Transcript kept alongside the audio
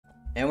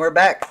And we're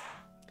back.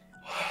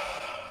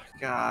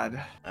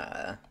 God.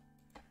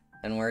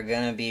 And we're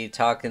gonna be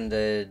talking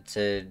who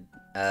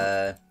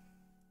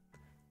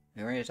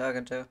are you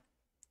talking to?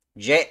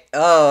 Jay.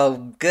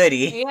 Oh,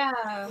 goody.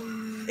 Yeah.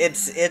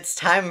 It's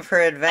time for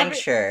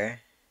adventure.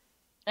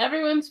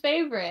 Everyone's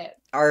favorite.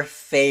 Our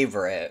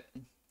favorite.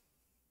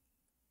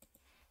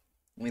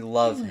 We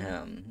love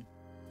him.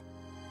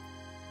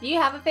 Do you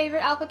have a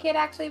favorite Alpha Kid,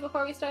 actually,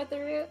 before we start the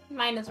route?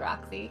 Mine is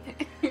Roxy.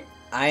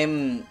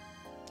 I'm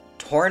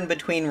torn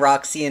between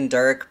Roxy and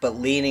Dirk, but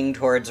leaning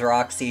towards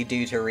Roxy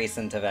due to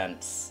recent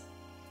events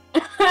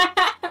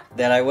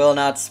that I will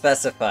not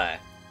specify.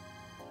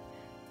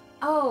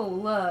 Oh,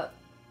 look.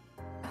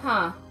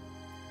 Huh.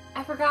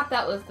 I forgot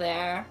that was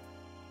there.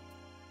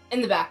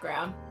 In the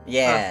background.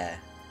 Yeah.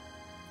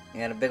 You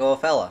got a big old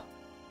fella.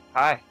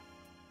 Hi.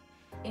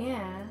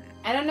 Yeah.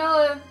 I don't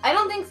know if... I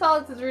don't think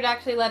Solix's route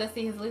actually let us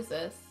see his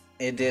Lucis.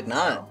 It did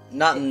not. So,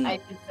 Not in... I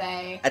should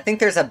say. I think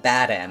there's a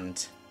bad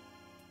end.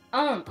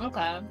 Oh,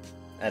 okay.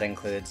 That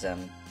includes, I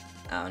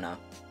don't know.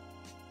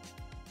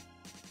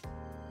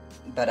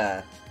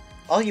 But,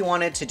 all you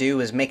wanted to do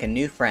was make a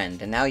new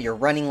friend, and now you're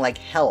running like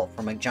hell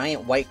from a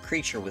giant white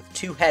creature with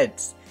two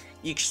heads,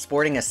 each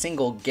sporting a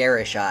single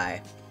garish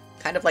eye.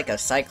 Kind of like a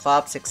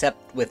Cyclops,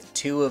 except with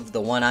two of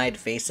the one-eyed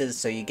faces,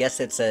 so you guess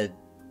it's a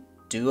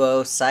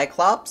duo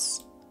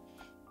Cyclops?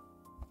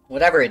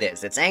 Whatever it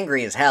is, it's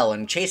angry as hell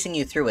and chasing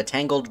you through a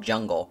tangled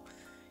jungle.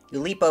 You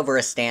leap over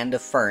a stand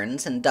of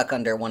ferns and duck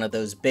under one of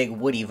those big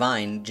woody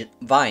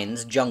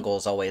vines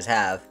jungles always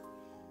have.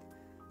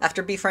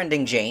 After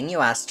befriending Jane, you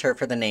asked her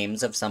for the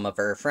names of some of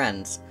her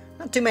friends.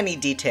 Not too many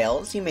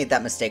details, you made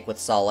that mistake with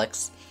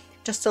Solix.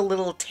 Just a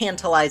little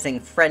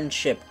tantalizing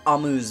friendship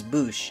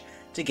amuse-bouche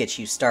to get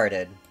you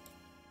started.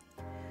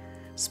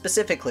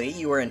 Specifically,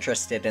 you were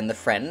interested in the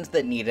friend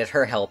that needed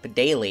her help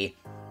daily.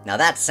 Now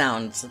that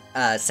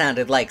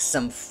sounded like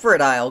some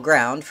fertile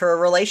ground for a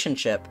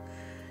relationship.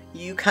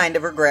 You kind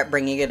of regret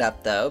bringing it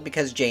up, though,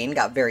 because Jane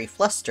got very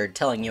flustered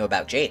telling you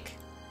about Jake.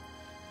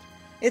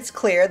 It's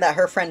clear that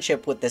her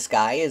friendship with this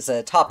guy is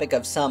a topic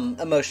of some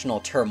emotional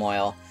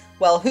turmoil.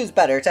 Well, who's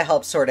better to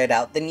help sort it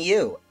out than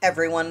you,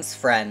 everyone's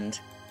friend?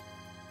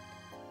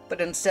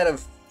 But instead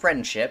of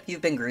friendship,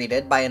 you've been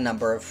greeted by a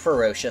number of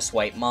ferocious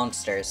white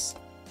monsters.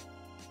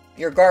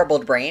 Your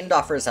garbled brain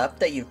offers up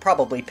that you've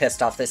probably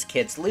pissed off this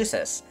kid's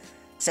Lucis.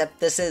 Except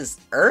this is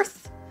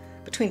Earth?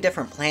 Between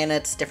different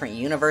planets, different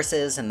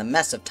universes, and the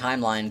mess of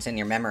timelines in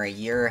your memory,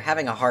 you're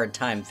having a hard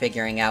time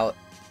figuring out.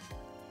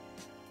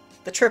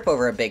 The trip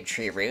over a big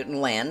tree root and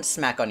land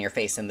smack on your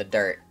face in the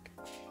dirt.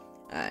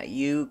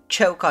 You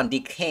choke on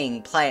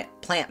decaying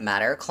plant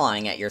matter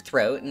clawing at your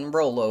throat and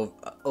roll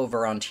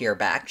over onto your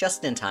back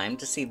just in time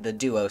to see the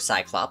duo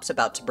Cyclops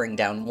about to bring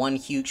down one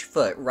huge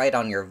foot right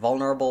on your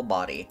vulnerable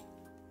body.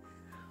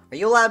 Are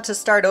you allowed to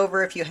start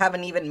over if you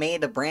haven't even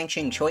made a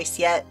branching choice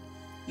yet?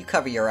 You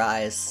cover your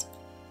eyes.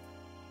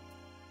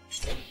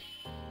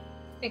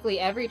 Technically,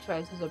 every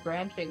choice is a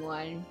branching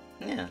one.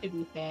 Yeah. To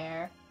be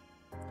fair.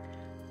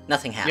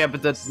 Nothing happens. Yeah,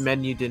 but the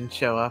menu didn't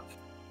show up.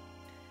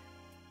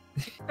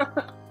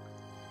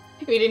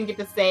 We didn't get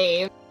to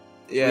save.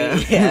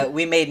 Yeah.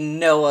 We made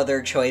no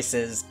other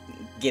choices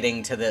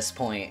getting to this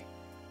point.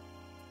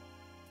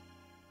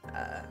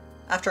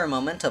 After a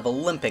moment of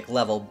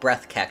Olympic-level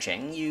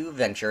breath-catching, you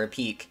venture a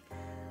peek.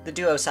 The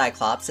duo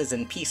Cyclops is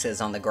in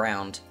pieces on the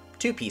ground.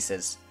 2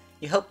 pieces.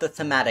 You hope the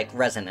thematic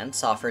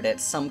resonance offered it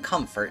some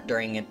comfort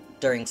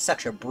during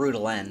such a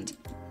brutal end.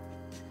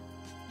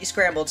 You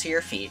scramble to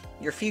your feet.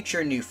 Your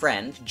future new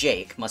friend,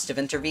 Jake, must have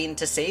intervened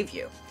to save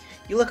you.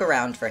 You look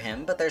around for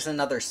him, but there's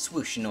another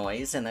swoosh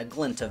noise and a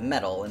glint of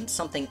metal, and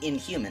something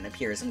inhuman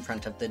appears in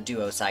front of the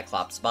duo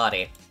Cyclops'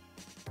 body.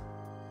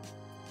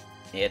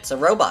 It's a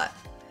robot.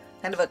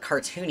 Kind of a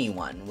cartoony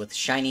one, with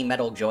shiny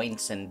metal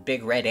joints and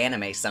big red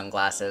anime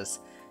sunglasses.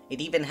 It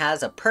even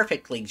has a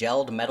perfectly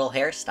gelled metal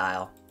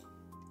hairstyle.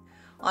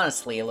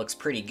 Honestly, it looks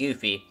pretty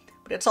goofy,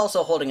 but it's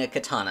also holding a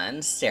katana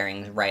and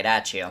staring right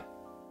at you.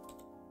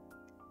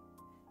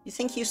 You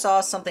think you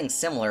saw something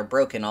similar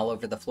broken all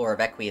over the floor of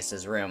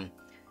Equius's room.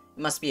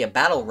 It must be a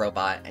battle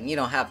robot, and you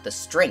don't have the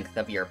strength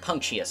of your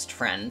punchiest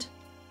friend.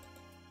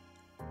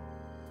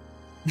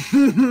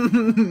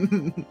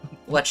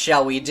 What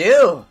shall we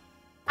do?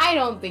 I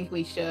don't think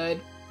we should.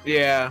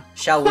 Yeah.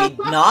 Shall we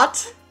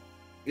not?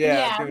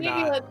 Yeah, do maybe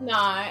not. let's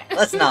not.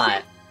 Let's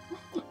not.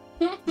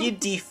 You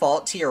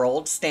default to your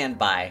old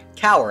standby,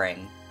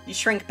 cowering. You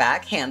shrink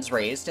back, hands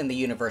raised in the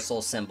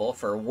universal symbol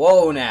for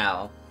whoa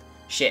now.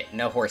 Shit,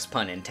 no horse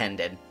pun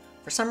intended.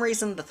 For some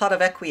reason, the thought of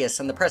Equius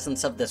and the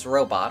presence of this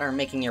robot are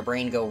making your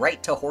brain go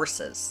right to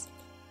horses.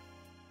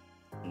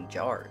 In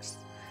jars.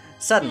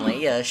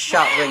 Suddenly, a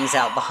shot rings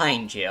out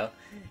behind you.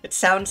 It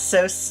sounds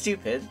so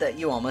stupid that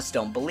you almost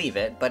don't believe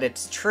it, but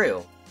it's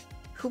true.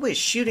 Who is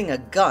shooting a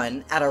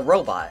gun at a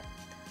robot?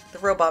 The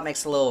robot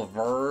makes a little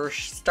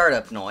vrrrsh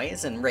startup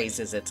noise and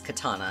raises its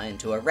katana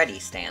into a ready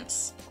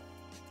stance.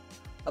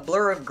 A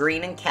blur of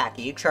green and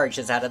khaki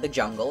charges out of the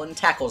jungle and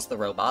tackles the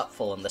robot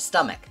full in the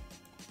stomach.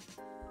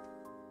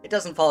 It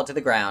doesn't fall to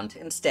the ground.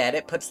 Instead,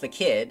 it puts the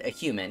kid, a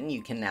human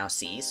you can now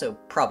see, so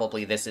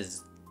probably this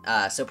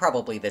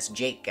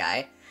Jake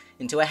guy,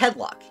 into a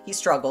headlock. He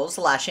struggles,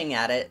 lashing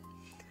at it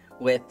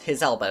with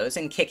his elbows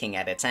and kicking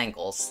at its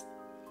ankles.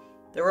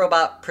 The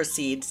robot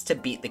proceeds to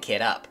beat the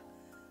kid up.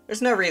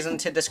 There's no reason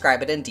to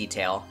describe it in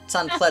detail. It's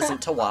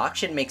unpleasant to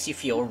watch and makes you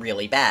feel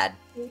really bad.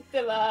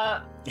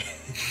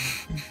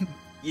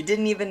 You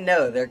didn't even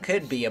know there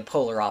could be a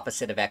polar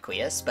opposite of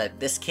Equius, but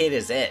this kid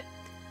is it.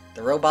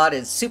 The robot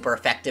is super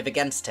effective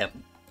against him.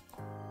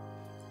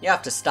 You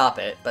have to stop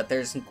it, but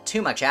there's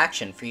too much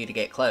action for you to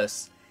get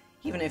close.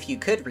 Even if you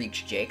could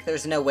reach Jake,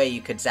 there's no way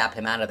you could zap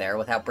him out of there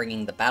without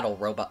bringing the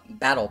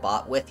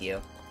BattleBot with you.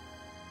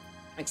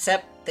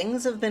 Except,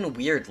 things have been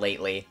weird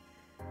lately.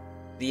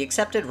 The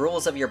accepted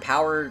rules of your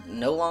power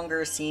no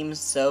longer seem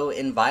so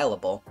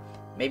inviolable.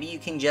 Maybe you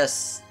can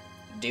just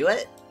do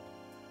it?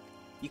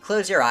 You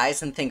close your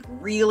eyes and think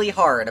really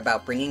hard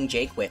about bringing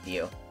Jake with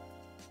you.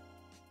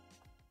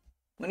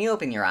 When you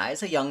open your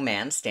eyes, a young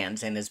man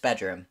stands in his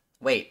bedroom.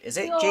 Wait, is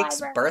it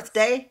Jake's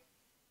birthday?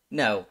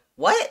 No.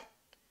 What?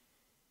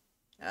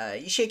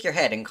 You shake your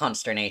head in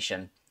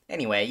consternation.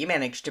 Anyway, you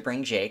manage to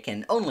bring Jake,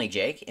 and only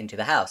Jake, into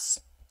the house.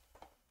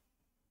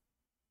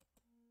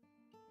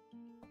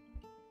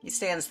 He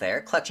stands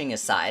there, clutching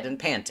his side and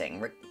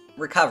panting,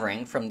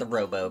 recovering from the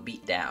robo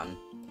beatdown.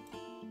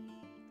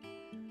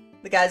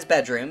 The guy's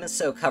bedroom is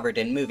so covered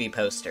in movie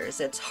posters,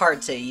 it's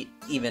hard to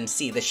even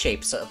see the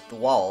shapes of the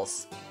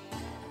walls.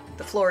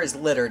 The floor is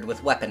littered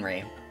with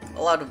weaponry.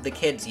 A lot of the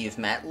kids you've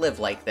met live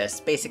like this,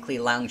 basically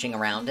lounging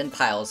around in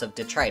piles of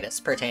detritus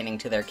pertaining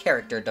to their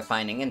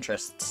character-defining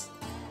interests.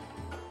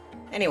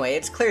 Anyway,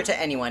 it's clear to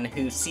anyone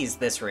who sees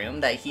this room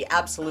that he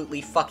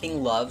absolutely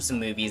fucking loves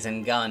movies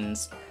and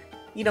guns.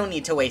 You don't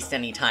need to waste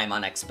any time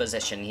on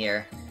exposition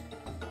here.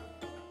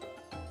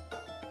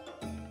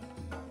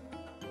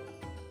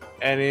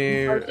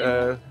 Any...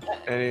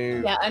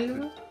 Yeah,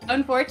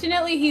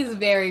 unfortunately, he's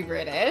very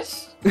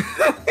British.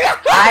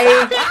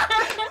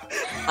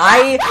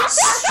 I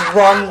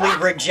strongly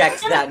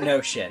reject that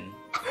notion.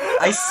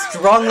 I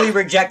strongly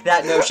reject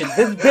that notion.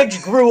 This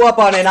bitch grew up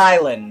on an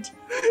island.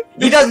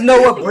 He doesn't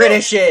know what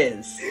British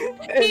is.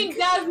 He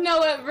does know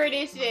what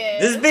British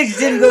is. This bitch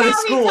didn't go to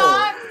school.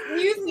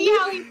 You see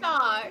how he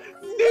talks.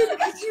 Dude,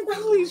 could you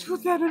please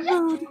put that in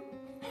mood?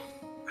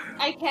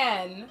 I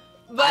can.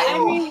 But, I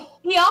mean,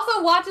 he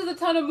also watches a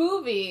ton of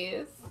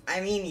movies.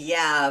 I mean,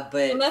 yeah,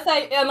 but... Unless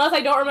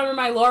I don't remember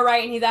my lore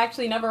right and he's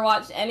actually never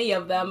watched any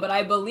of them, but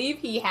I believe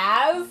he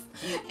has.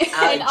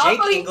 Jake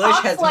English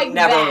has like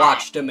never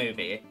watched a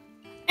movie.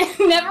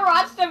 Never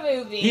watched a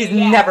movie. He's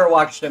never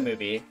watched a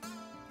movie.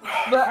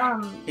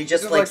 But, he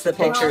just likes the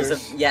pictures of...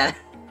 Yeah.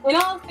 In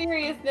all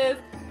seriousness,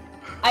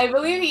 I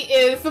believe he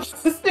is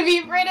supposed to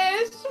be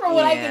British, from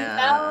what I can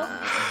tell.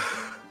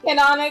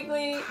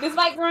 Canonically,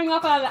 despite growing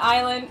up on an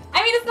island,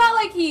 I mean, it's not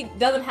like he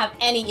doesn't have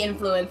any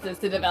influences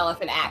to develop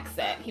an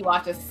accent. He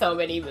watches so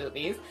many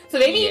movies. So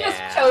maybe he just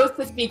chose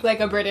to speak like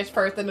a British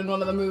person in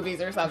one of the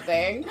movies or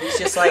something. He's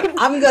just like,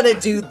 I'm gonna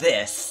do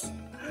this.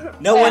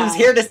 No one's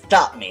here to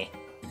stop me.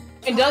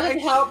 It doesn't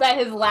help that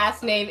his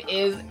last name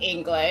is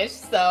English,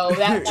 so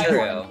that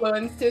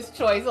influenced his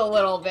choice a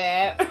little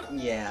bit.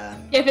 Yeah.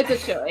 If it's a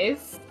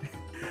choice.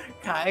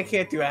 God, I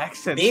can't do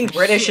accents. Being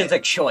British is a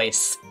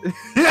choice.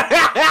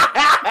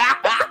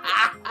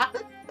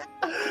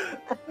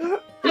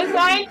 I'm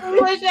trying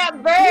English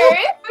at birth.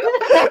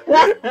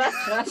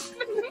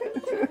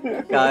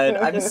 God,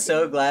 I'm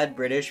so glad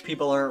British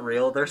people aren't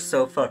real. They're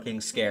so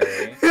fucking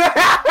scary.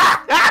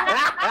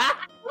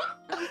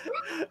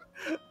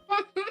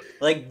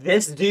 Like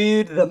this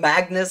dude, the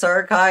Magnus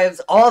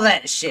Archives, all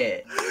that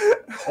shit.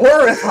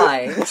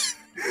 Horrifying.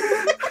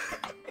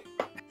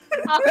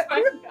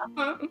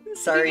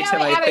 Sorry to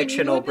my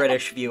fictional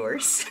British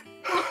viewers.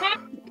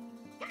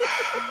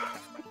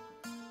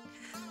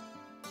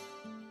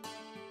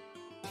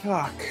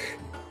 Fuck.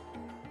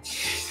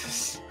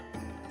 Jesus.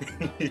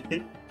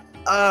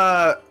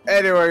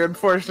 Anyway,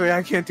 unfortunately,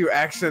 I can't do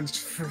accents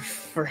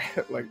for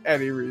like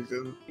any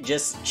reason.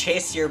 Just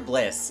chase your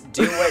bliss.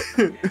 Do what.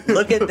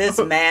 Look at this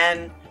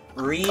man,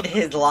 read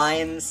his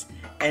lines,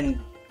 and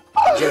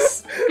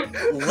just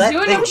let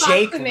the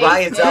Jake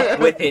rise up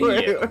within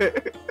you.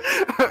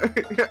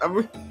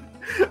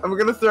 I'm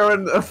gonna throw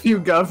in a few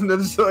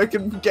governors so I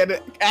can get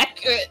it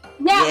accurate.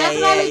 Yeah, that's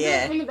what I was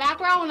doing in the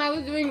background when I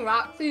was doing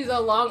Roxy's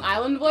Long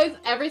Island voice.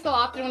 Every so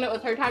often when it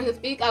was her time to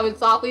speak, I would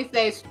softly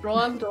say,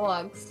 "Strong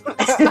dogs."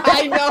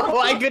 I know,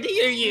 I could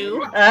hear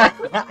you.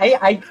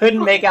 I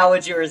couldn't make out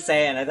what you were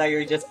saying. I thought you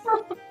were just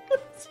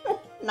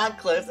not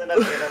close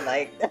enough here to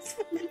like.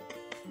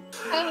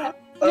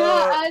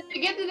 To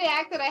get to the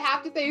accent, I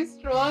have to say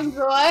strong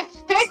dogs.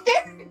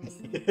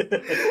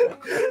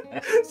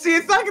 See,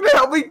 it's not gonna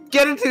help me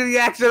get into the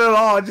accent at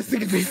all. I just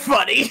think it'd be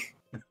funny.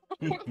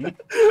 I'm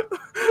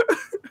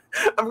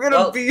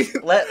gonna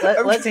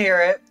let's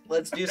hear it.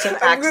 Let's do some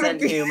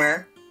accent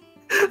humor.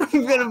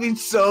 I'm gonna be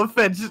so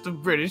offensive to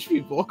British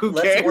people. Who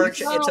cares?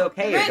 Work. It's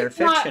okay. They're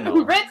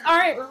fictional. Brits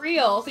aren't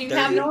real, so you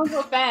have no one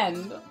to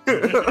offend.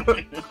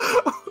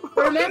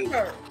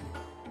 Remember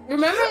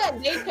that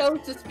they chose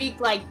to speak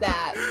like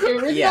that. The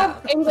original Yeah.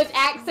 English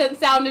accent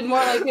sounded more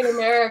like an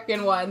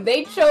American one.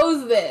 They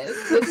chose this.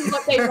 This is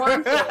what they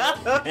wanted.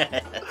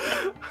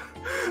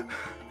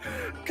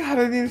 God,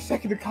 I need a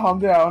second to calm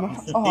down.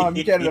 Oh, I'm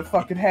getting a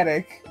fucking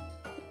headache.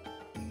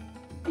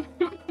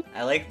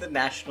 I like the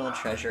National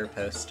Treasure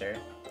poster.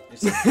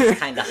 It's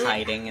kind of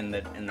hiding in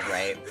the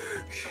right.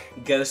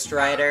 Ghost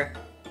Rider.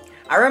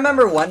 I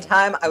remember one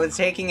time I was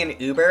taking an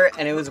Uber,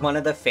 and it was one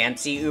of the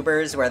fancy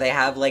Ubers where they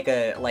have like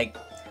a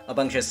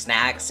bunch of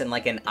snacks and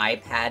like an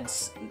iPad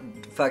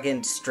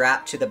fucking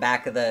strapped to the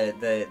back of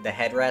the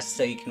headrest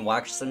so you can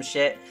watch some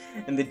shit.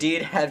 And the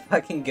dude had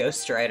fucking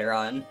Ghost Rider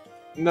on.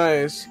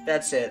 Nice.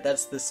 That's it.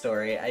 That's the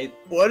story.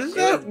 What is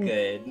that? It was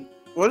good.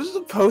 What is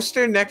the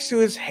poster next to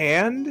his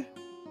hand?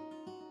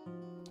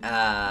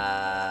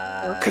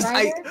 Because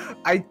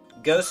I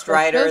Ghost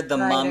Rider, Ghost the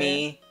Rider.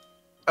 Mummy.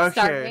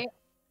 okay.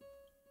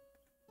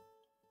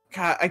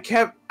 God, I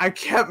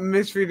kept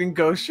misreading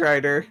Ghost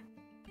Rider.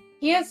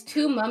 He has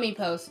 2 mummy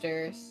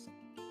posters.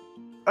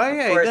 Oh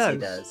yeah, Of course he he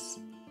does. does.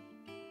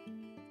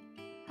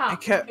 Huh. I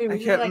kept It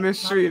was like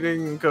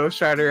misreading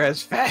Ghost Rider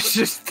as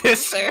fascist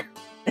pisser.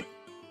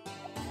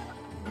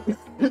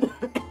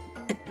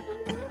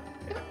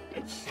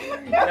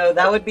 No,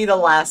 that would be the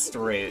last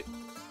route.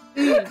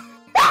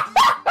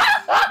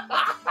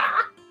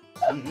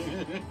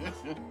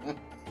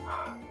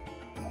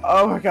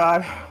 Oh my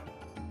god.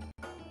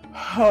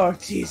 Oh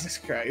Jesus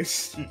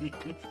Christ.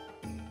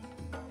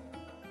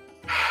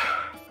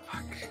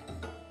 Fuck.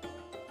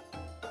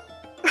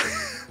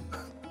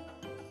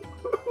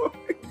 Oh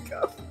my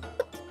god.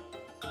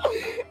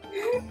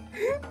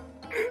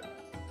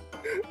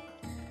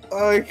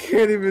 Oh, I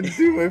can't even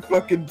do my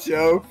fucking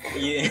joke.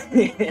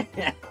 you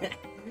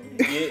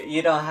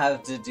don't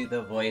have to do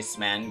the voice,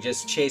 man.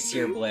 Just chase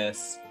your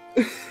bliss.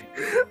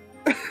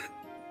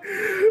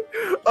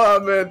 Oh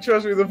man,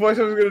 trust me, the voice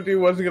I was gonna do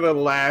wasn't gonna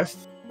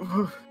last.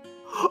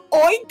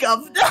 Oi,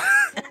 governor!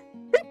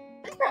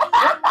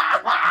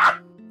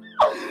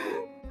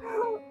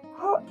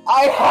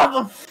 I have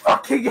a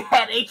fucking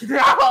headache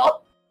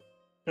now!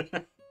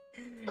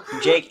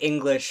 Jake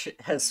English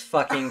has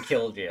fucking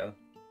killed you.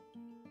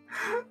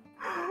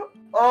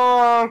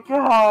 Oh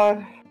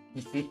god.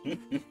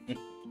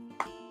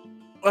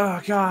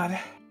 Oh god.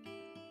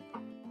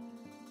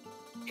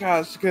 God,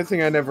 it's a good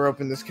thing I never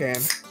opened this can.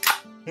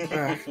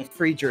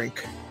 Free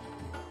drink.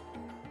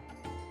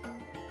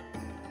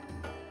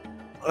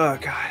 Oh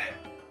god.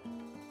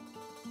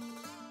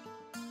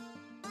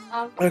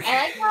 Okay.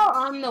 I like how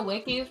on the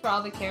wikis for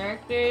all the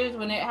characters,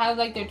 when it has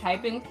like their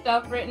typing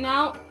stuff written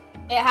out,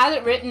 it has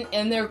it written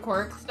in their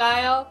quirk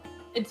style.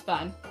 It's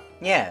fun.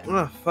 Yeah.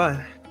 Oh,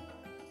 fun.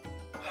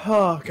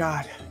 Oh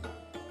god.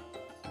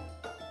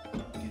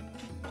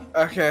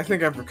 Okay, I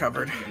think I've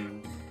recovered.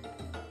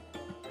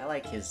 I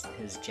like his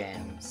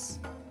jams.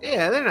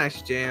 Yeah, they're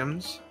nice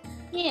jams.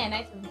 Yeah,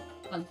 nice and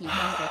funky.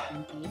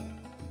 funky.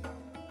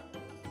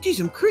 Jeez,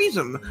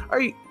 Creasum,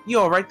 are you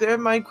all right there,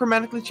 my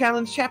chromatically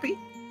challenged chappie?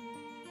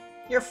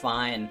 You're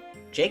fine.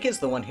 Jake is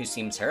the one who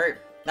seems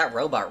hurt. That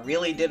robot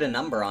really did a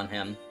number on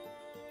him.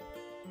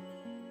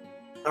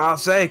 I'll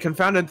say,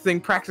 confounded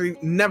thing practically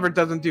never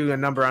doesn't do a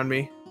number on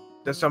me.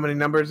 Does so many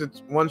numbers,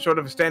 it's one short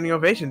of a standing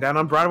ovation down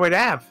on Broadway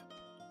Ave.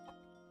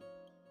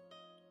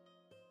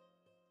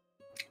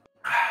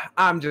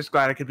 I'm just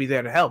glad I could be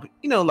there to help.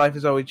 You know, life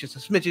is always just a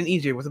smidgen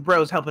easier with a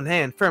bro's helping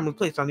hand firmly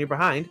placed on your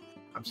behind.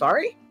 I'm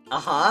sorry?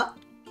 Uh-huh.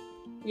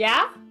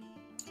 Yeah?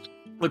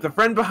 With a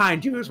friend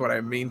behind you is what I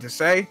mean to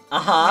say.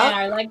 Uh-huh. And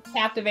our legs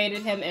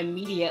captivated him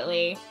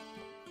immediately.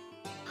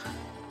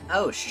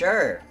 Oh,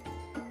 sure.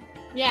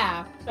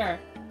 Yeah, sure.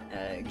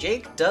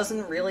 Jake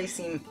doesn't really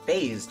seem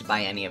fazed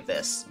by any of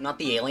this. Not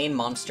the alien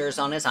monsters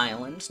on his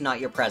island, not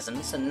your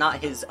presence, and not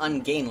his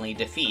ungainly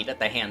defeat at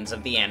the hands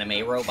of the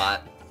anime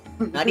robot.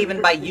 Not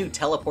even by you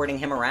teleporting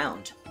him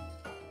around.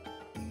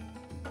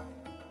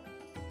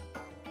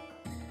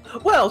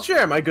 Well,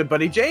 sure, my good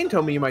buddy Jane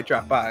told me you might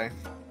drop by.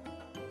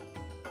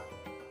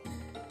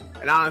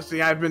 And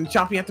honestly, I've been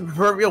chomping at the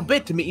proverbial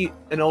bit to meet you,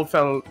 an old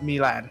fellow me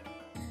lad.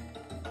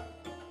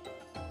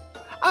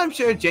 I'm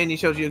sure Janie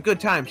shows you a good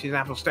time. She's an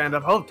absolute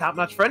stand-up home,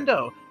 top-notch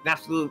friendo. An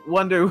absolute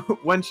wonder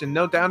wench and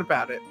no doubt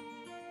about it.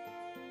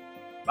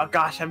 Oh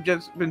gosh, I've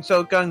just been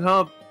so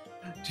gung-ho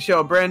to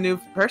show a brand new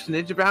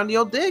personage around the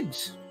old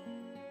digs.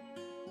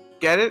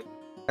 Get it?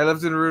 I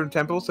lived in a ruined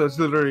temple, so it's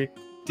literally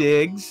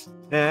digs.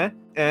 Fine,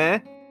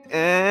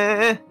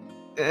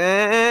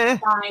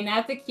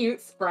 that's a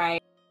cute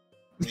sprite.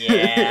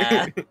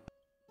 Yeah.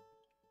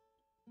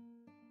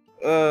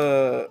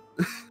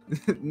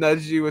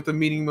 Nudge you with a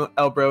meaning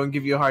elbow and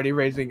give you a hearty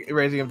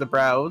raising of the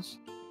brows.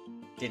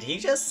 Did he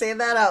just say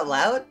that out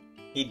loud?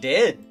 He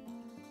did.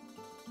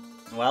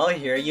 Well,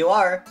 here you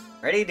are,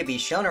 ready to be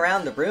shown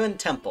around the ruined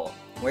temple.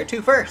 Where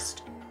to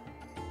first?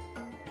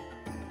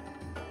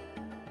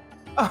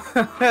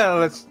 Oh,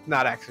 let's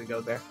not actually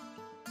go there.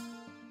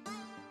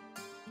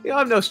 You know,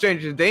 I'm no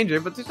stranger to danger,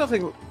 but there's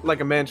nothing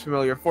like a man's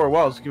familiar four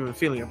walls to give him a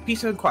feeling of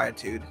peace and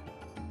quietude.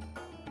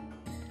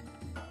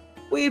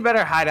 We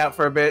better hide out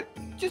for a bit.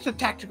 Just a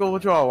tactical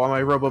withdrawal while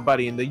my robo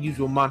buddy and the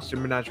usual monster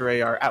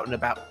menagerie are out and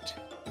about.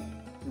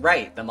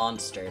 Right, the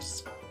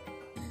monsters.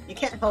 You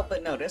can't help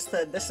but notice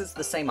that this is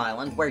the same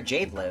island where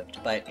Jade lived,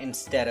 but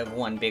instead of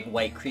one big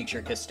white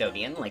creature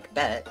custodian like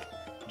Beck,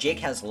 Jake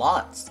has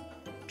lots.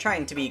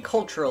 Trying to be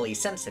culturally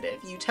sensitive,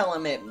 you tell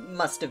him it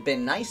must have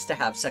been nice to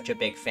have such a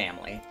big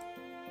family.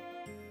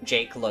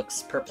 Jake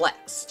looks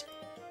perplexed.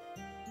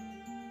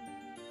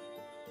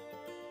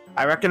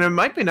 I reckon it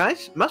might be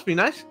nice. Must be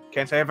nice.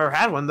 Can't say I've ever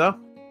had one, though.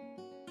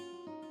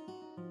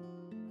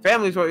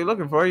 Family's what you're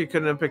looking for. You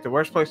couldn't have picked the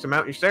worst place to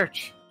mount your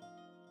search.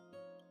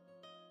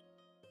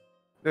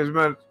 There's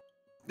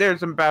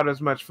about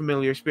as much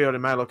familiar spirit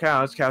in my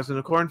locale as cows in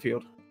a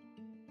cornfield.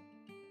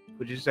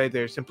 Would you say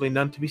there's simply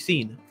none to be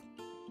seen?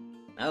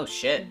 Oh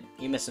shit,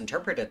 you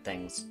misinterpreted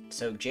things.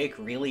 So Jake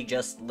really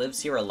just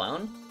lives here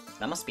alone?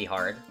 That must be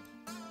hard.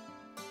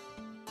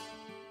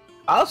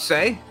 I'll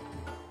say.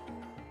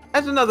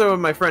 As another of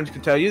my friends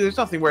could tell you, there's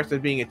nothing worse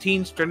than being a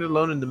teen stranded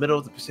alone in the middle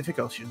of the Pacific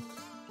Ocean.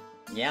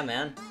 Yeah,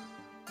 man.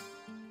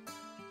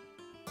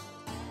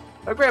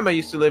 My grandma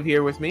used to live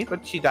here with me,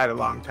 but she died a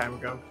long time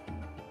ago.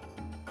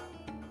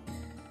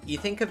 You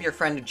think of your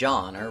friend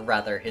John, or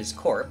rather his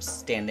corpse,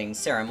 standing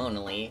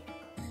ceremonially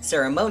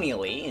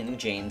in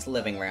Jane's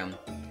living room.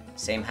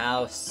 Same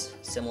house,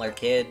 similar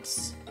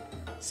kids,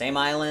 same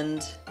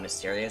island,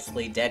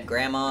 mysteriously dead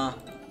grandma.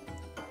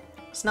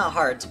 It's not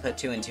hard to put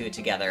two and two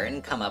together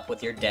and come up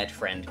with your dead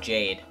friend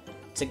Jade.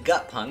 It's a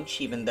gut punch,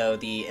 even though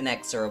the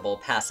inexorable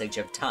passage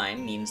of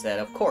time means that,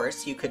 of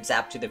course, you could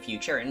zap to the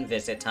future and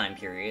visit time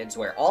periods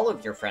where all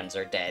of your friends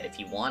are dead if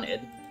you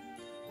wanted.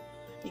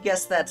 You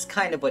guess that's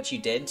kind of what you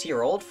did to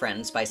your old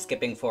friends by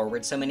skipping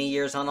forward so many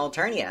years on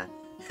Alternia.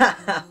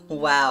 Haha,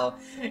 wow,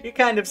 you're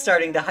kind of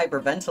starting to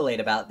hyperventilate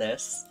about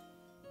this.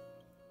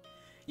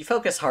 You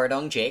focus hard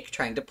on Jake,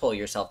 trying to pull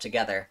yourself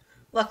together.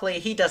 Luckily,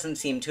 he doesn't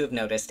seem to have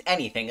noticed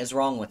anything is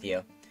wrong with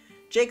you.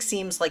 Jake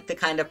seems like the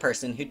kind of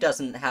person who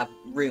doesn't have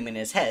room in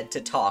his head to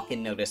talk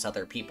and notice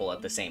other people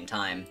at the same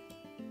time.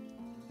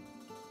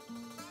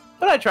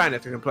 But I try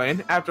not to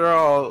complain. After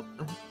all,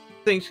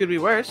 things could be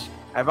worse.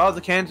 I have all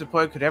the cans a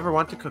boy could ever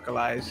want to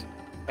cookalize.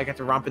 I get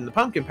to romp in the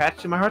pumpkin patch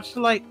to my heart's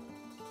delight.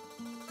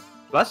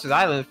 Blessed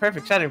Island is a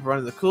perfect setting for one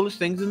of the coolest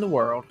things in the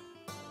world.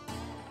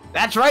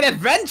 That's right,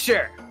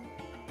 adventure!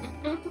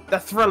 The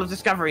thrill of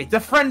discovery, the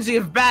frenzy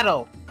of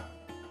battle!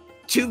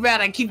 Too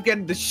bad I keep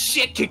getting the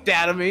shit kicked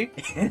out of me.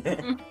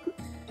 It's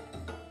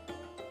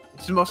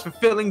the most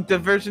fulfilling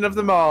diversion of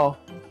them all.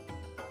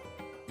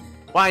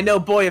 Why, no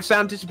boy of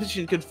sound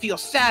disposition could feel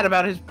sad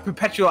about his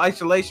perpetual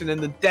isolation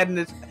and the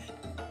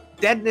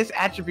deadness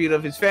attribute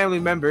of his family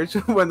members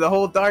when the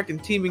whole dark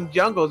and teeming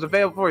jungle is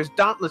available for his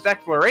dauntless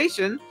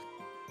exploration.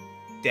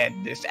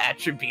 Deadness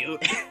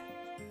attribute.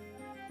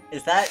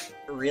 Is that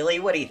really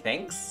what he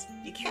thinks?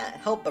 You can't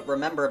help but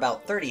remember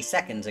about 30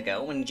 seconds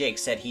ago when Jake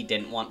said he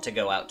didn't want to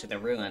go out to the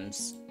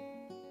ruins.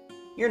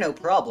 You're no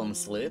problem,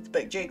 Sleuth,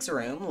 but Jake's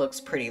room looks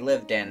pretty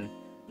lived in,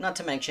 not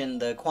to mention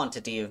the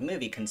quantity of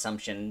movie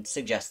consumption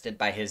suggested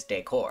by his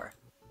decor.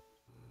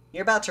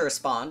 You're about to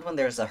respond when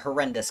there's a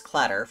horrendous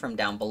clatter from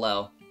down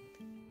below.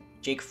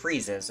 Jake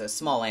freezes, a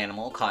small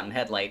animal caught in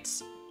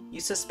headlights. You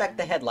suspect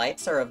the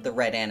headlights are of the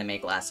red anime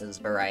glasses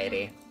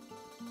variety.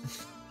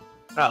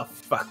 Oh,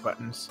 fuck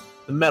buttons.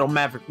 The Metal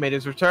Maverick made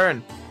his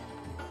return.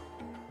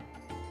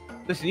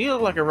 Listen, you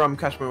look like a rum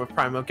customer with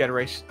Primo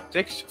Getaway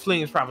Sticks.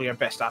 Fleeing is probably our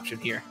best option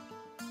here.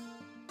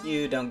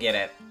 You don't get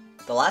it.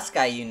 The last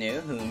guy you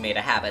knew who made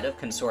a habit of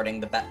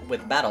consorting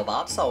with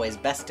BattleBots always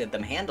bested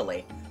them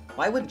handily.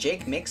 Why would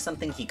Jake make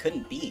something he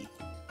couldn't be?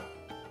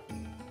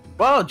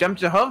 Well, jump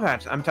to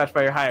Hove. I'm touched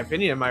by your high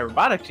opinion of my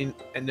robotics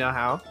and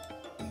know-how.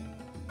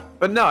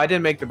 But no, I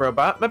didn't make the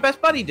robot. My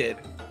best buddy did.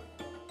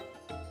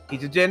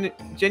 He's a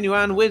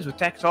genuine whiz with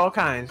techs of all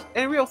kinds,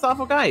 and a real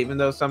thoughtful guy, even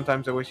though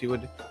sometimes I wish he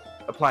would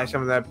apply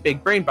some of that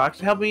big brain box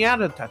to help me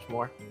out a touch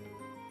more.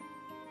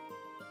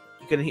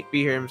 He couldn't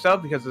be here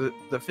himself because of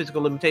the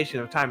physical limitation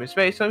of time and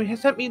space, so he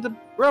sent me the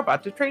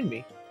robot to train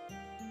me.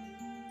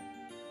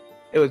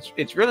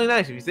 It's really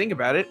nice if you think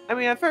about it. I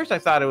mean, at first I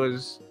thought it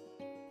was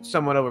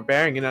somewhat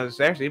overbearing and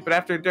unnecessary, but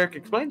after Dirk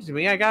explained it to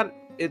me, I got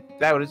it.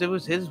 It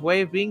was his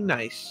way of being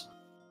nice.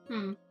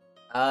 Send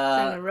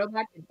a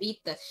robot to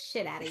beat the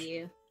shit out of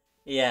you.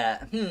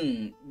 Yeah,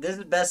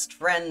 this best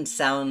friend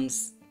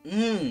sounds,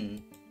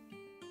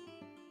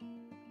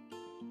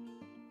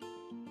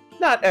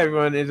 Not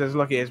everyone is as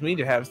lucky as me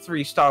to have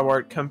 3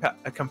 stalwart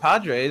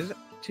compadres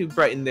to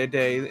brighten their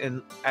day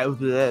and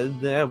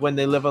when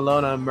they live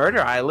alone on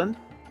Murder Island.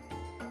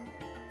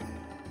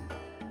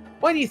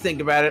 When you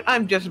think about it,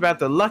 I'm just about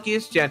the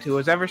luckiest gent who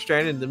was ever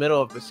stranded in the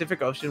middle of the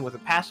Pacific Ocean with a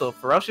passel of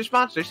ferocious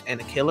monsters and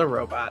a killer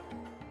robot.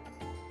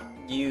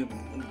 You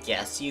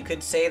guess you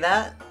could say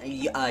that?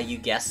 You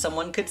guess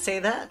someone could say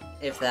that?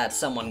 If that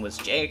someone was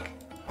Jake.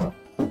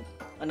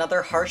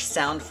 Another harsh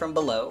sound from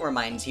below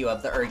reminds you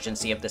of the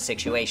urgency of the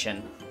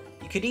situation.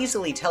 You could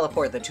easily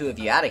teleport the two of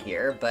you out of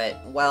here,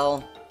 but,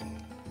 well,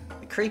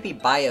 the creepy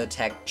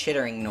biotech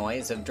chittering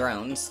noise of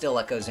drones still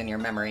echoes in your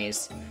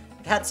memories.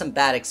 I've had some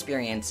bad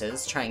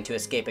experiences trying to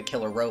escape a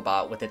killer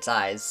robot with its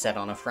eyes set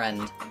on a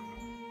friend.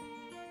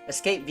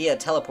 Escape via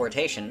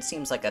teleportation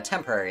seems like a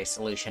temporary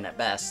solution at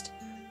best.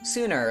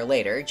 Sooner or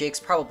later, Jake's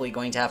probably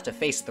going to have to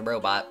face the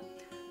robot.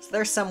 Is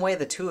there some way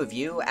the two of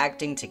you,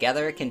 acting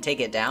together, can take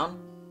it down?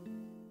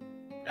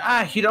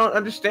 You don't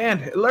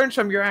understand. It learns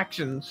from your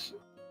actions.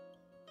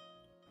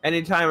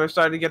 Anytime I've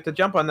started to get the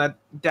jump on that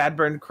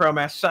dad-burned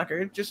chrome-ass sucker,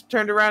 it just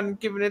turned around and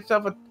given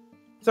itself a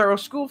thorough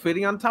school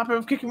feeding on top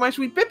of kicking my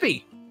sweet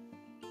Bippy.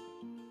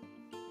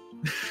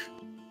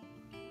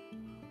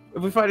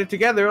 If we fight it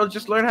together, I'll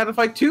just learn how to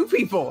fight two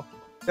people.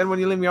 Then when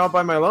you leave me all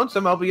by my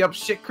lonesome, I'll be up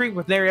shit creek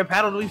with nary a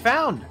paddle to be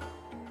found.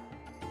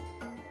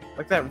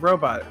 Like that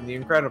robot in The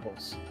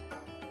Incredibles.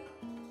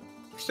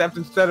 Except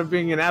instead of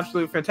being an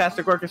absolute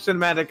fantastic work of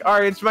cinematic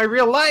art, it's my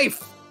real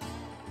life!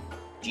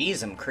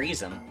 Jeez,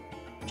 Creasem.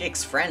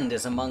 Jake's friend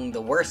is among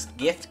the worst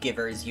gift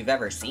givers you've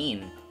ever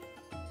seen.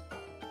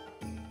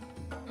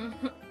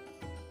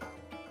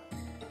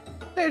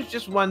 There's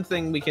just one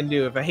thing we can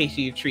do if a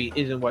hasty treat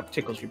isn't what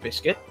tickles your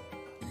biscuit.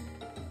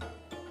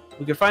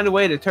 We can find a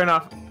way to turn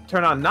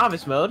on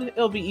novice mode.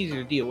 It'll be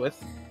easier to deal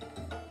with.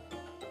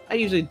 I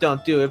usually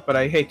don't do it, but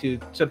I hate to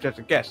subject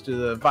a guest to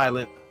the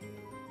violent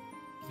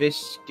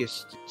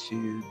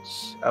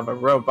vicissitudes of a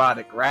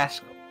robotic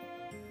rascal.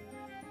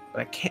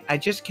 But I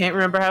just can't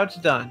remember how it's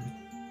done.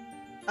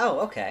 Oh,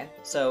 okay.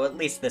 So at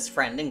least this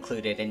friend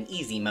included an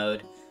easy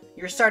mode.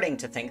 You're starting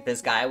to think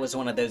this guy was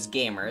one of those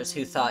gamers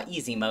who thought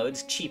easy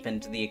modes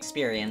cheapened the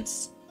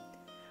experience.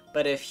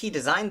 But if he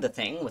designed the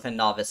thing with a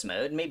novice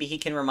mode, maybe he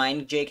can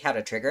remind Jake how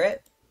to trigger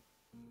it?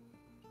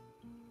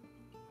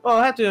 Well,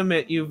 I have to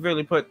admit, you've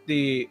really put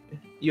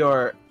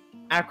your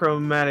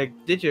achromatic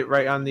digit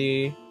right on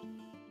the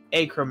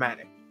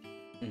achromatic.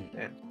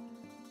 And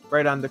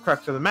right on the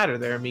crux of the matter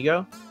there,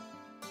 amigo.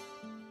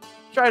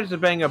 Tried to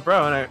bang up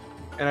bro,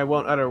 and I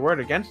won't utter a word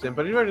against him,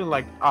 but he really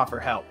like offer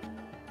help.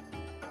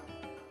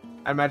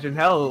 I imagine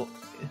he'll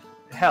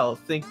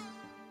think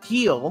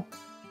he'll.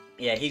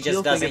 Yeah, he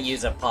just doesn't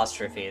use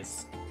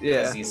apostrophes.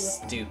 Yeah. Because he's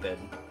stupid.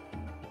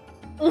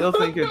 He'll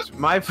think it's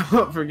my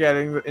fault for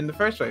getting in the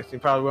first place. He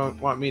probably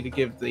won't want me to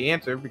give the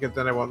answer, because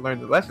then I won't learn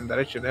the lesson that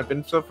I shouldn't have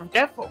been so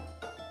forgetful.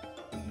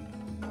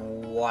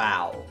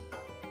 Wow.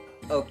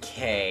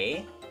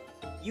 Okay.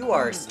 You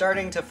are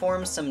starting to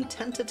form some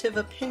tentative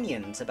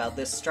opinions about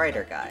this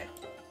Strider guy.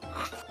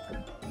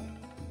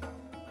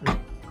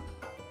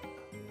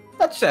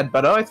 That said,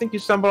 Butto, I think you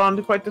stumbled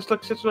onto quite the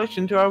slick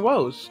situation to our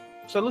woes.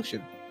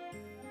 Solution.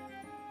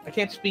 I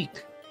can't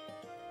speak.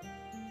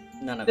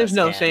 None of There's us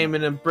no can. shame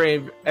in a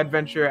brave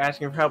adventurer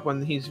asking for help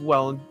when he's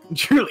well and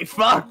truly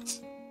fucked.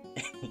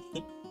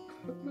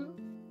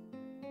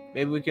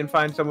 Maybe we can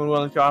find someone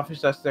willing to offer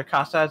us their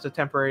casa as a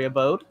temporary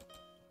abode?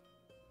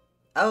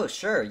 Oh,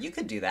 sure, you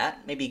could do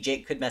that. Maybe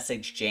Jake could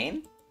message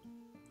Jane?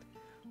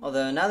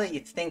 Although, now that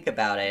you think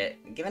about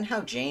it, given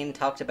how Jane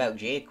talked about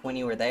Jake when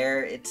you were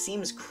there, it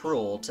seems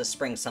cruel to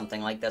spring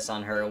something like this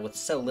on her with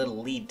so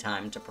little lead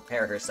time to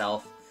prepare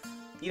herself.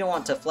 You don't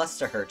want to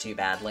fluster her too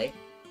badly.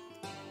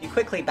 You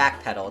quickly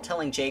backpedal,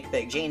 telling Jake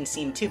that Jane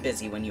seemed too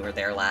busy when you were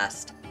there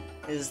last.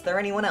 Is there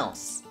anyone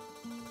else?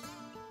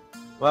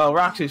 Well,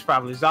 Roxy's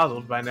probably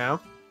zozzled by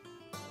now.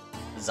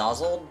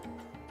 Zozzled?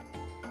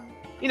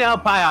 You know,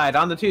 pie-eyed,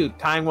 on the toot,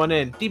 tying one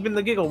in, deep in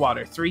the giggle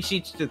water, 3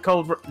 sheets to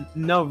cold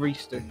no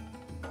reister.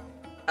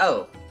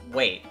 Oh,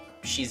 wait,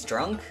 she's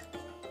drunk?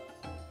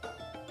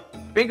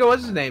 Bingo,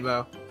 what's his name,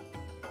 though?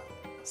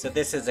 So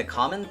this is a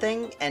common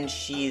thing, and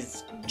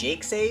she's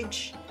Jake's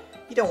age?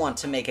 You don't want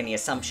to make any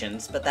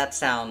assumptions, but that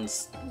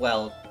sounds,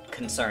 well,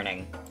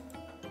 concerning.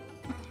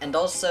 And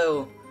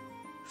also,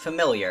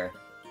 familiar.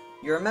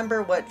 You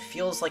remember what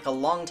feels like a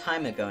long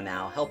time ago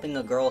now, helping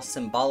a girl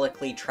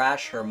symbolically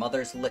trash her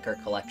mother's liquor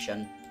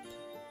collection.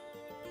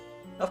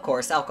 Of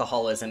course,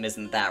 alcoholism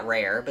isn't that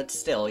rare, but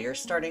still, you're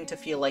starting to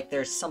feel like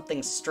there's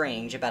something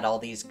strange about all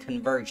these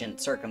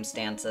convergent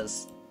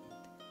circumstances.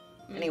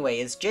 Anyway,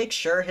 is Jake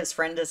sure his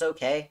friend is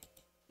okay?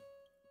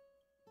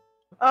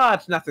 Oh,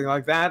 it's nothing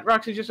like that.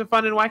 Roxy's just a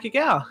fun and wacky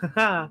gal.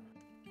 Fun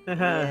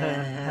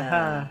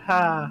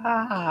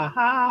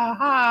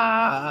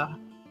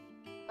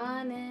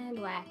and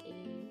wacky.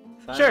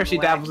 Fun Sure, and she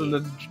dabbles in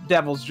wacky. the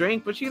devil's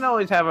drink, but she can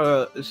always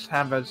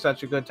have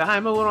such a good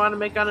time. I wouldn't want to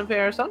make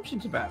unfair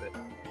assumptions about it.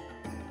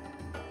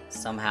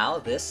 Somehow,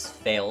 this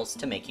fails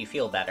to make you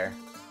feel better.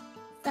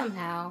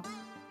 Somehow.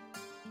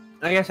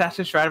 I guess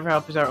asking Strider for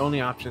help is our only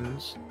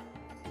options.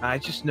 I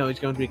just know he's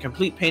going to be a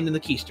complete pain in the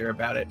keister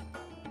about it.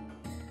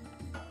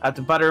 I have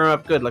to butter him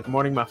up good like a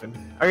morning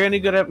muffin. Are you any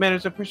good at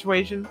manners of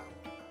persuasion?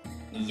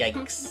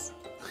 Yikes.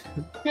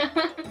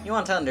 You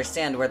want to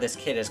understand where this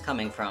kid is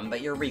coming from,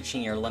 but you're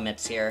reaching your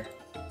limits here.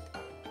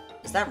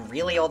 Is that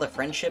really all the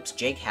friendships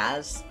Jake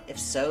has? If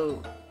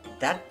so,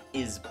 that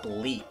is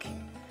bleak.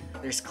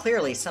 There's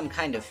clearly some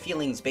kind of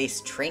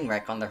feelings-based train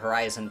wreck on the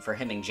horizon for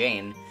him and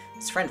Jane.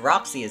 His friend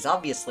Roxy is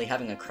obviously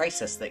having a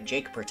crisis that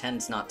Jake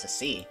pretends not to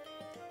see.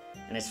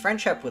 And his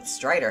friendship with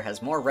Strider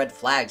has more red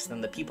flags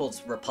than the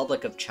People's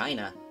Republic of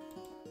China.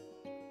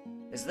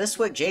 Is this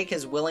what Jake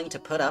is willing to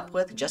put up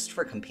with just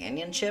for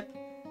companionship?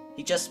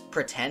 He just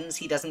pretends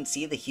he doesn't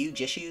see the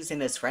huge issues in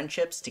his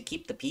friendships to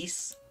keep the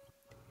peace?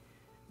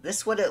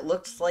 This what it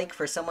looks like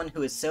for someone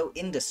who is so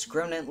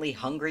indiscriminately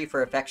hungry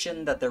for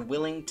affection that they're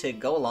willing to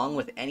go along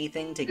with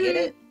anything to get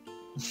it?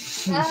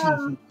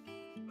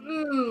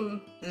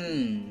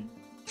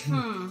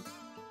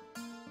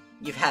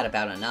 You've had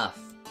about enough.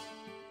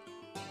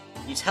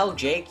 You tell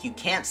Jake you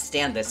can't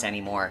stand this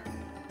anymore.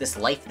 This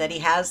life that he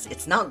has,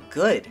 it's not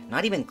good,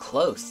 not even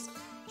close.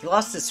 He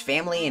lost his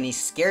family and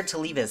he's scared to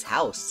leave his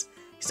house.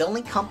 His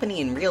only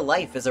company in real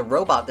life is a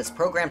robot that's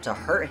programmed to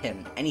hurt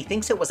him, and he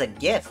thinks it was a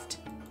gift.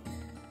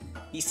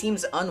 He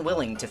seems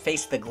unwilling to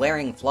face the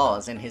glaring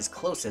flaws in his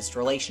closest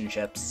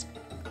relationships.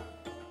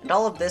 And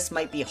all of this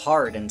might be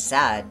hard and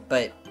sad,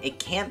 but it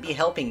can't be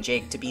helping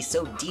Jake to be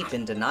so deep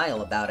in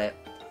denial about it.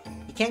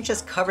 He can't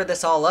just cover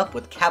this all up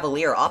with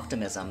cavalier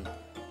optimism.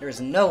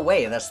 There's no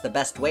way that's the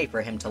best way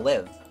for him to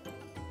live.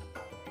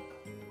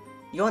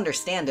 You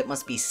understand it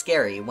must be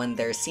scary when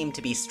there seem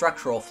to be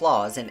structural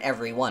flaws in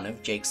every one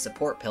of Jake's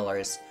support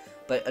pillars,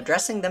 but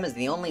addressing them is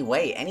the only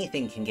way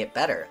anything can get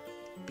better.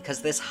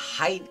 Because this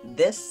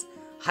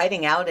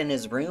hiding out in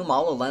his room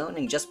all alone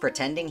and just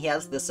pretending he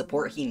has the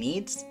support he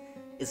needs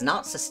is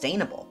not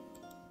sustainable.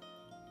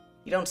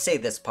 You don't say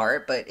this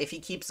part, but if he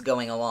keeps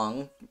going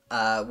along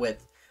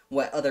with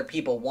what other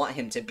people want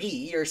him to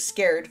be, you're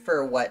scared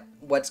for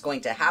what's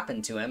going to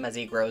happen to him as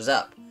he grows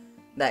up.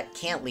 That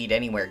can't lead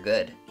anywhere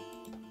good.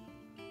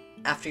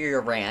 After your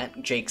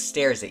rant, Jake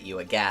stares at you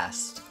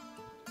aghast.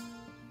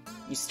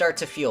 You start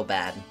to feel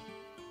bad.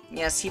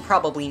 Yes, he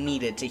probably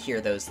needed to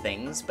hear those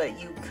things, but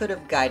you could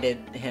have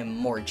guided him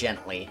more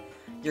gently.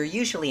 You're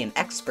usually an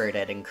expert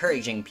at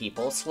encouraging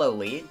people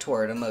slowly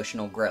toward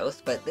emotional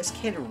growth, but this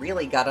kid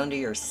really got under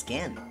your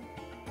skin.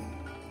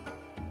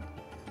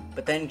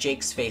 But then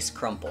Jake's face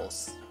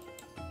crumples.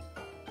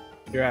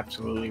 You're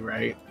absolutely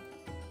right.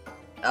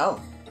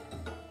 Oh.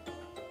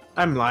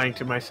 I'm lying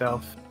to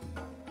myself.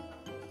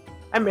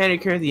 I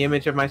manicure the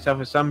image of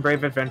myself as some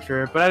brave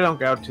adventurer, but I don't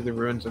go out to the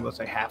ruins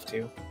unless I have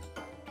to.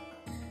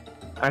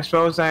 I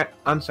suppose that,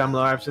 on some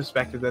level, I've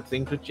suspected that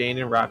things with Jane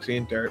and Roxy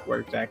and Dirt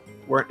weren't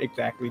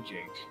exactly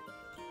Jake.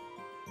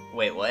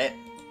 Wait, what?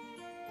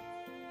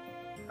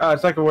 Oh,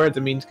 it's like a word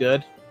that means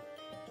good.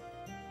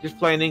 Just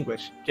plain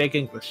English. Jake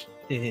English.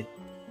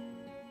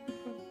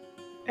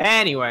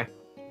 Anyway.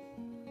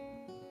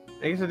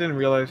 I guess I didn't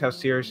realize how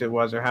serious it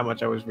was or how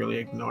much I was really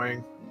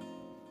ignoring.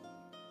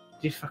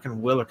 These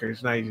fucking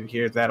Willikers, now you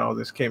hear that all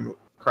this came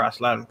across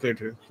loud and clear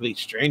to a complete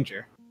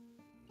stranger.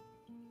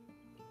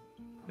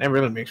 That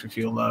really makes me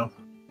feel low.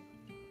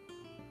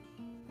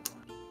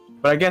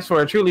 But I guess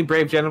for a truly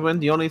brave gentleman,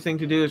 the only thing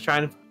to do is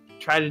try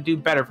to do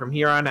better from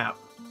here on out.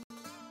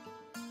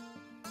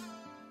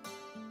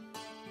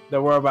 The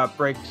robot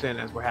breaks in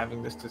as we're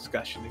having this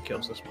discussion and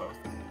kills us both.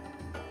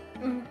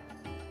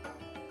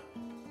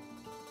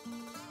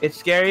 It's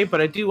scary,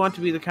 but I do want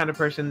to be the kind of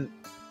person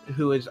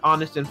who is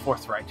honest and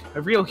forthright.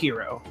 A real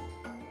hero.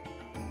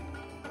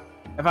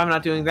 If I'm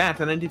not doing that,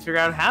 then I need to figure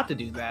out how to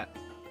do that.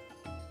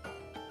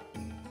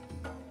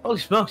 Holy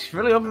smokes, you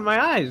really opened my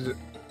eyes.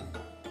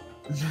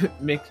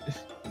 Mix.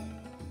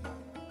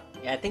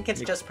 Yeah, I think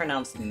it's just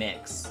pronounced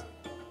mix.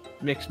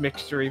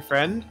 Mixtery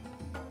friend.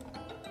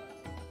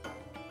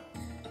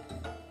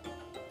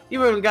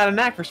 You even got a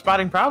knack for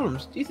spotting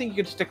problems. Do you think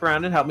you could stick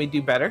around and help me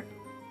do better?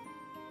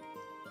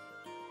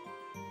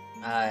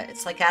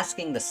 It's like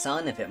asking the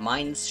sun if it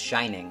minds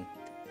shining.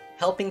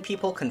 Helping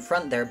people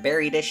confront their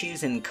buried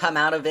issues and come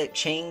out of it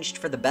changed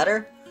for the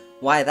better?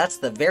 Why, that's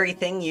the very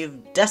thing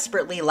you've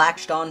desperately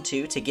latched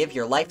onto to give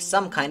your life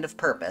some kind of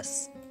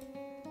purpose.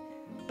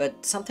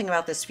 But something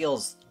about this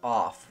feels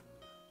off.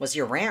 Was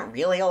your rant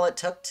really all it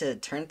took to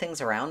turn things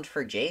around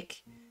for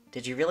Jake?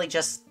 Did you really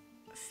just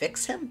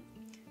fix him?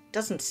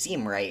 Doesn't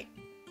seem right.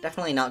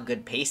 Definitely not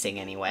good pacing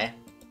anyway.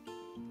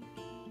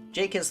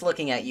 Jake is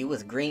looking at you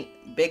with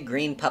big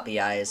green puppy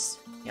eyes.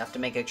 You have to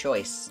make a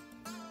choice.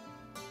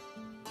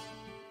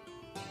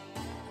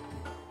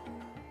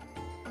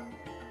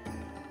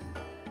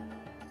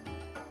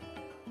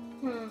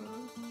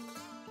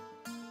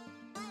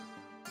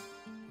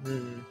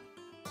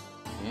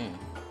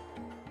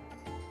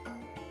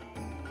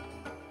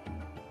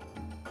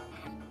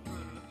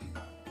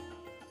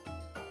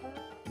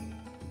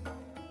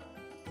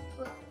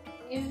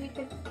 Maybe we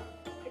could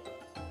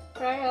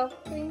try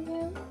helping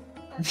him?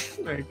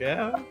 I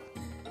guess.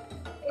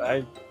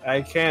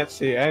 I can't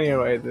see any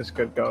way this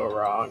could go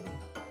wrong.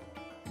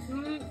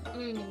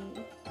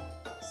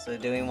 So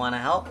do we want to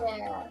help?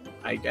 Yeah.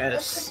 I guess.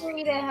 Let's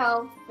agree to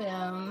help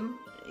him.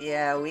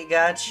 Yeah, we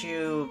got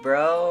you,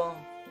 bro.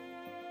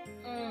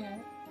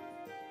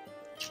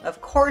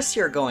 Of course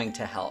you're going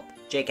to help.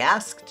 Jake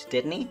asked,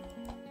 didn't he?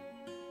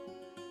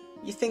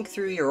 You think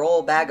through your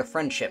old bag of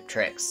friendship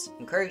tricks.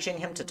 Encouraging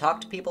him to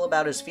talk to people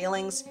about his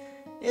feelings?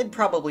 It'd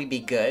probably be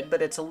good,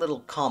 but it's a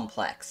little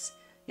complex.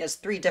 He has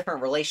 3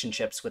 different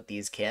relationships with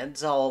these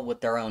kids, all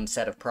with their own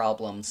set of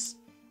problems.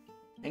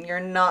 And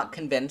you're not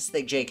convinced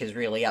that Jake is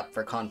really up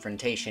for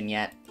confrontation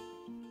yet.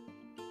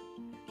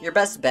 Your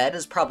best bet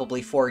is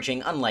probably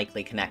forging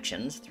unlikely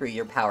connections through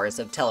your powers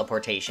of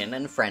teleportation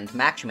and friend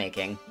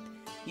matchmaking.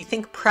 You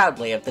think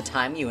proudly of the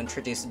time you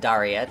introduced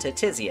Daria to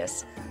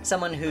Tizius,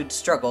 someone who'd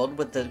struggled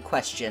with the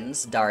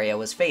questions Daria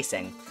was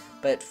facing,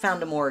 but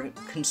found a more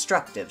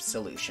constructive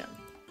solution.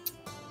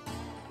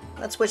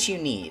 That's what you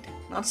need.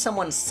 Not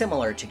someone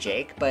similar to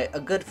Jake, but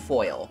a good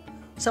foil.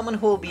 Someone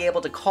who will be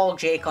able to call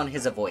Jake on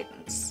his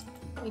avoidance.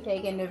 We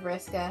take into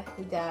Vriska,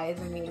 who dies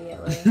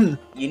immediately.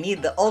 You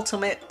need the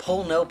ultimate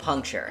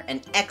pull-no-puncture,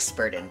 an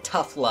expert in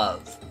tough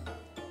love.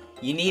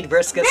 You need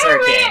Vriska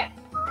Circuit.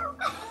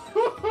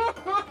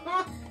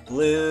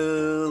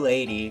 Blue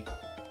lady.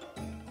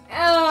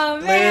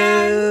 Oh,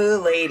 man.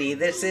 Blue lady,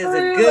 this is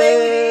a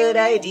good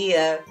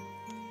idea.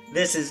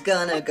 This is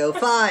gonna go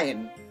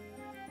fine.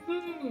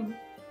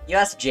 You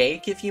ask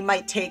Jake if you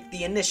might take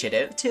the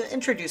initiative to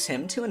introduce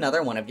him to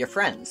another one of your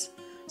friends.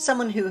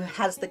 Someone who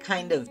has the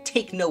kind of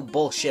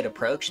take-no-bullshit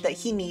approach that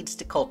he needs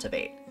to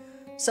cultivate.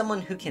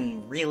 Someone who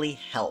can really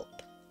help.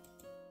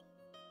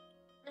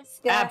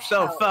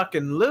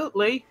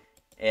 Abso-fucking-lutely.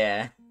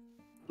 Yeah.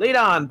 Lead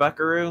on,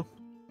 buckaroo.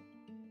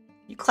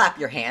 You clap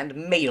your hand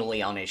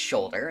matily on his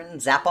shoulder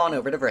and zap on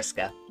over to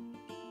Vriska.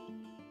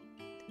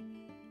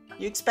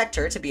 You expect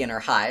her to be in her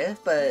hive,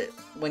 but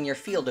when your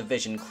field of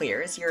vision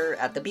clears, you're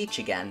at the beach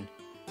again.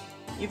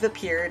 You've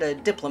appeared a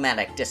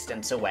diplomatic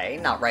distance away,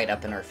 not right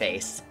up in her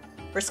face.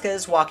 Vriska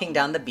is walking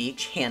down the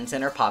beach, hands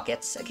in her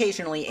pockets,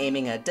 occasionally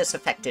aiming a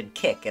disaffected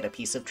kick at a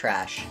piece of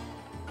trash.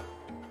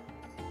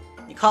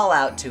 You call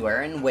out to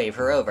her and wave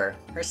her over.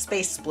 Her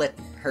face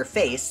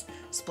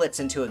splits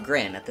into a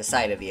grin at the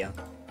sight of you.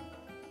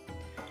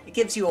 It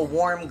gives you a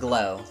warm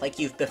glow, like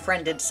you've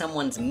befriended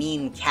someone's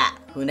mean cat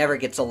who never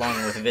gets along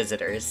with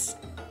visitors.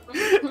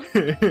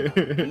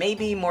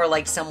 Maybe more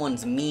like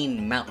someone's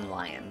mean mountain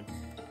lion.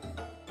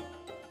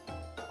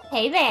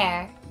 Hey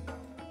there.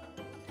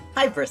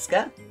 Hi,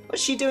 Vriska.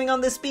 What's she doing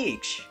on this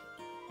beach?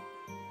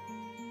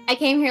 I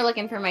came here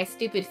looking for my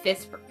stupid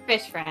fish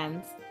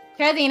friends.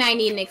 Charlie and I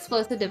need an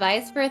explosive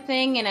device for a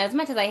thing, and as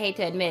much as I hate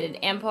to admit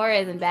it,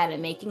 Ampor isn't bad at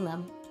making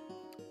them.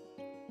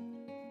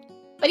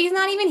 But he's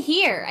not even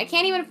here. I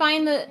can't even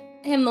find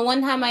him the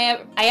one time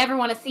I ever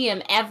want to see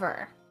him,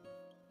 ever.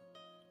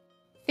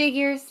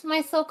 Figures,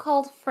 my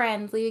so-called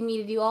friends leaving me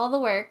to do all the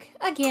work,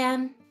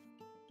 again.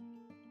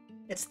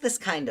 It's this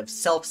kind of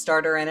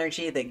self-starter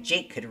energy that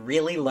Jake could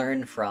really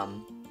learn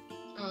from.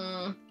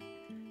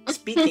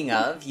 Speaking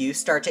of, you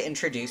start to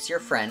introduce your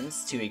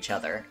friends to each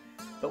other.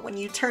 But when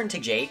you turn to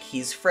Jake,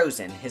 he's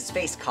frozen, his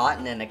face caught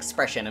in an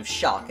expression of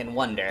shock and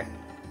wonder.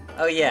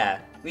 Oh yeah,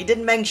 we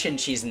didn't mention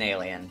she's an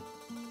alien.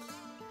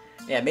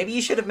 Yeah, maybe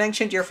you should have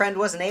mentioned your friend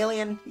was an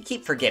alien? You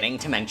keep forgetting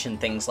to mention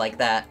things like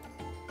that.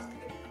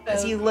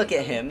 As you look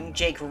at him,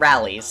 Jake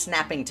rallies,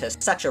 snapping to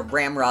such a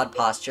ramrod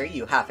posture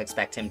you half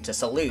expect him to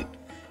salute.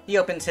 He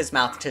opens his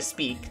mouth to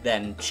speak,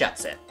 then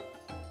shuts it.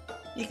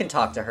 You can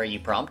talk to her, you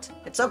prompt.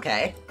 It's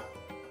okay.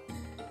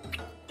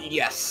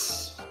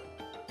 Yes.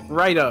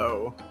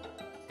 Righto.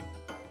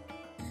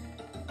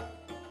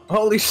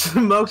 Holy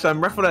smokes,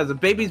 I'm ruffled as a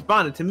baby's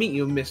bonnet to meet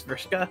you, Miss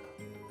Vriska.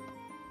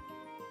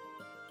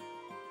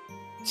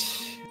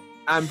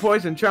 I'm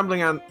poised and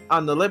trembling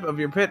on the lip of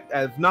your pit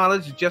of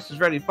knowledge, just as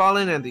ready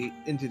falling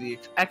into the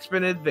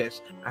expanded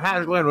abyss. I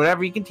have to learn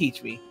whatever you can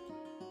teach me.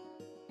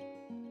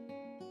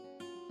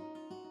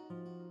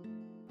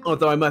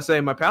 Although I must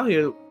say, my pal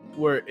here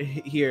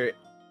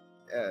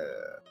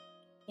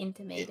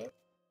Intimated.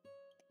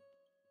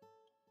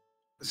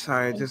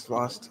 Sorry,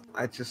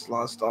 I just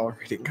lost all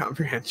reading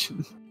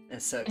comprehension.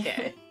 It's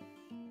okay.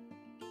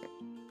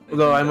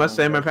 Although I must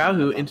say, my pal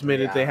who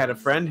intimated they had a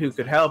friend who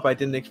could help, I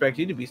didn't expect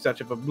you to be such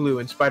of a blue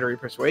and spidery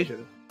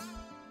persuasion.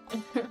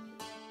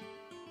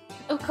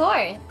 Of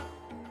course.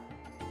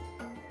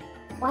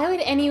 Why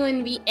would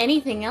anyone be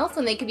anything else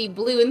when they could be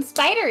blue and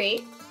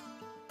spidery?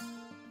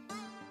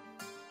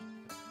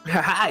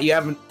 Haha, you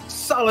have a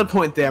solid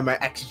point there, my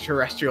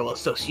extraterrestrial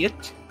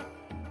associate.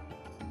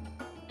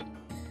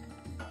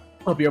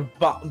 Hope you'll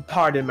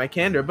pardon my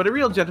candor, but a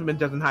real gentleman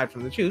doesn't hide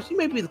from the truth. You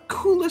may be the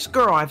coolest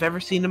girl I've ever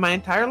seen in my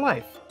entire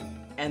life.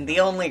 And the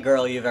only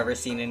girl you've ever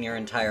seen in your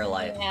entire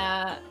life.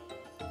 Yeah.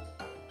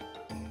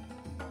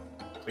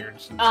 Cleared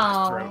some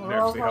Oh, throat there,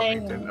 so role-playing.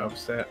 help me didn't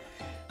upset.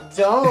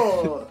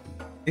 Don't!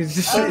 It's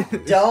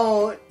just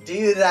Don't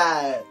do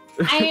that!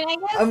 I mean, I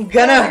guess I'm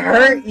gonna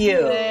hurt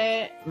you!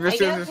 I Vriska's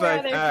guess just her like,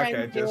 other okay,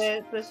 friends do just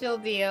it, so she'll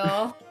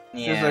deal.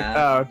 just like,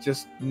 oh,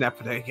 just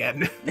Nepeta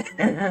again.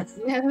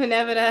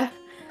 Nevada.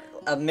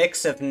 A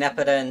mix of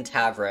Nepeta and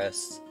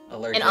Tavros.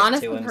 Allergic And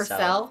honest to with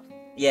himself. herself.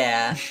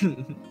 Yeah.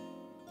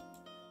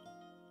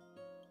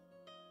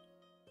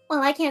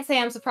 Well, I can't say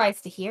I'm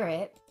surprised to hear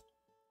it.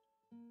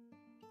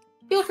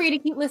 Feel free to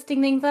keep listing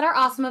things that are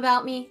awesome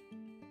about me.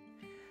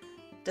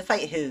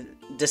 Despite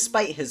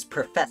his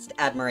professed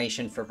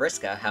admiration for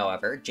Vriska,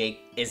 however, Jake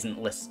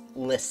isn't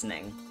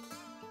listening.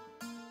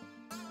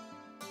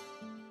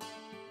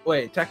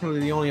 Wait,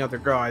 technically the only other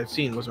girl I've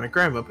seen was my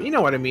grandma, but you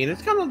know what I mean.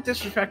 It's kind of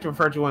disrespectful to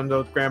refer to one of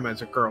those grandma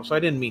as a girl, so I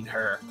didn't mean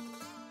her.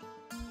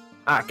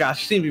 Ah,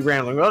 gosh, you seem to be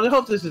rambling. Well, I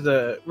hope this is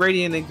a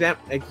radiant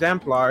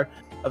exemplar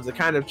of the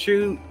kind of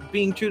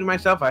being true to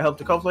myself I hope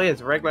to cultivate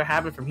as a regular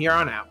habit from here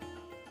on out.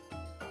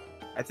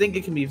 I think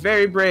it can be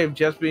very brave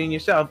just being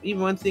yourself,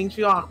 even when things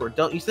feel awkward.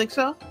 Don't you think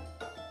so?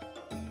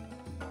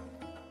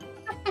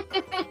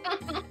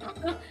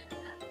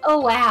 Oh,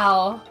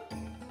 wow.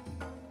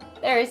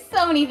 There are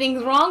so many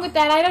things wrong with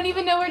that, I don't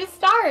even know where to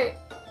start.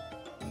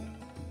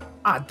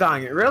 Ah,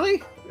 dang it, really?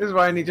 This is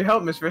why I need your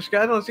help, Miss Vrishka.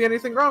 I don't see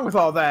anything wrong with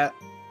all that.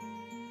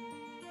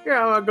 Here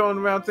I'm not going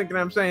around thinking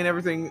I'm saying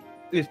everything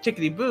is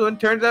chickadee-boo, and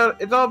turns out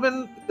it's all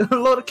been a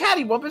load of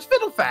cattywampus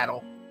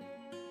fiddle-faddle.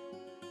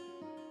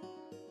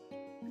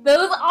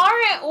 Those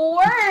aren't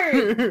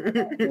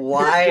words!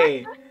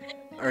 Why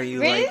are you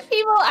British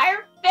people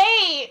are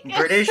fake!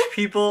 British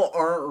people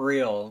aren't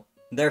real.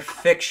 They're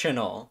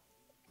fictional.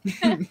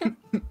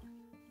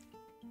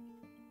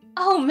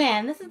 Oh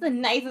man, this is the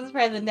nicest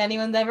present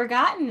anyone's ever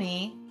gotten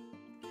me.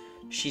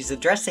 She's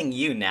addressing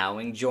you now,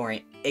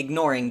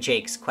 ignoring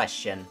Jake's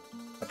question.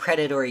 A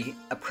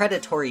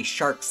predatory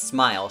shark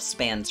smile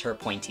spans her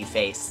pointy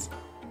face.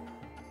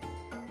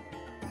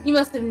 You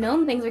must have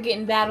known things were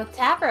getting bad with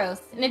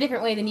Tavros. In a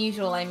different way than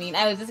usual, I mean.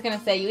 I was just gonna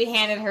say, you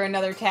handed her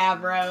another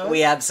Tavros.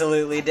 We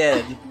absolutely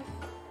did.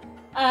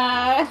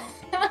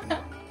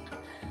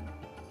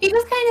 He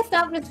just kind of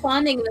stopped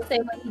responding in the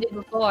same way he did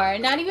before.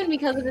 Not even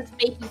because of his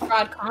fakey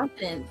fraud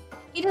confidence.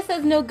 He just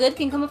says no good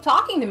can come of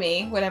talking to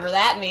me, whatever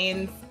that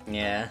means.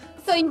 Yeah.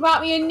 So you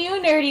brought me a new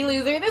nerdy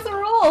loser. This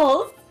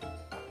rules!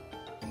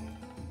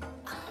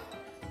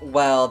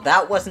 Well,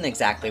 that wasn't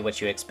exactly what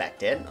you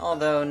expected,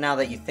 although now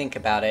that you think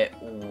about it,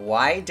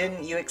 why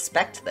didn't you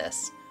expect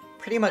this?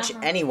 Pretty much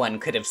anyone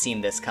could have seen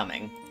this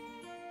coming.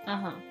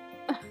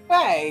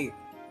 Hey!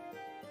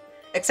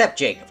 Except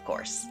Jake, of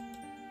course.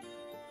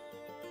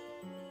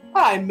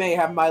 I may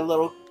have my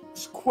little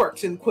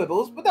quirks and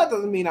quibbles, but that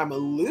doesn't mean I'm a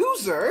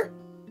loser.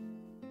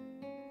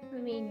 I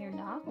mean, you're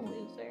not a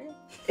loser.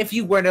 If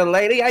you weren't a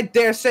lady, I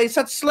dare say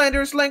such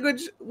slanderous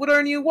language would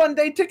earn you one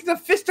day tickets to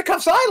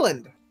Fisticuffs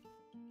Island.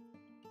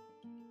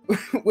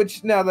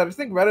 Which, now that I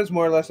think about it, is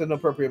more or less an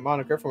appropriate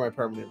moniker for my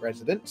permanent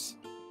residence.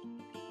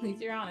 At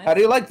least you're honest. How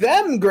do you like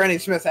them, Granny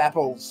Smith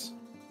apples?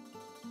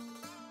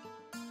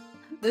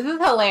 This is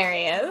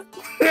hilarious.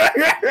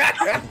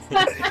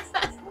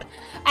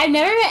 I've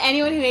never met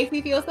anyone who makes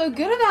me feel so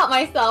good about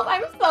myself.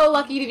 I'm so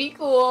lucky to be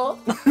cool.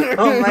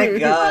 Oh my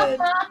god.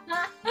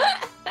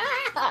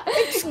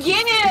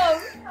 Get him!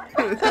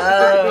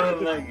 Oh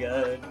my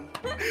god.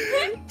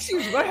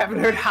 Excuse me, I haven't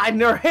heard hide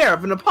nor hair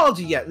of an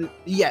apology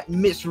yet,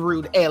 Miss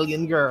Rude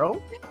Alien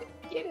Girl.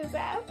 Get his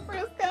ass,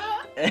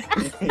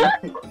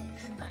 Friska.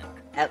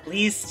 At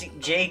least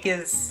Jake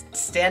is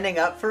standing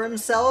up for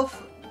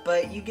himself,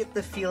 but you get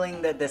the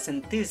feeling that this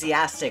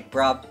enthusiastic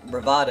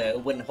bravado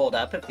wouldn't hold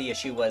up if the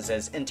issue was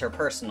an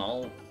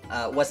interpersonal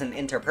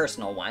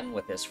one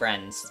with his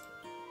friends.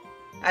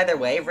 Either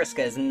way,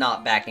 Vriska is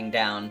not backing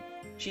down.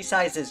 She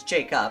sizes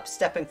Jake up,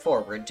 stepping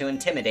forward to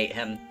intimidate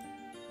him.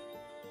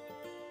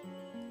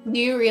 Do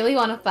you really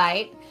want to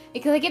fight?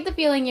 Because I get the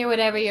feeling you're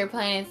whatever your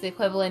plan is the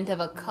equivalent of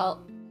a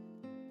Colbait?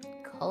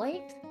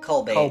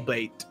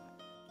 Colbait.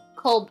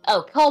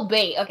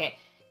 Colbait. Okay.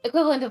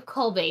 Equivalent of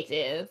Colbait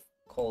is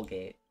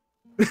Colgate.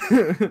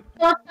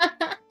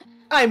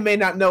 I may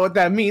not know what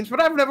that means, but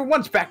I've never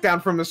once backed down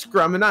from a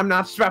scrum, and I'm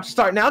not about to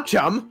start now,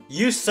 chum.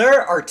 You,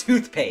 sir, are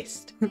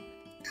toothpaste.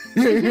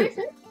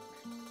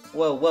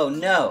 Whoa,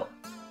 no.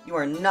 You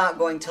are not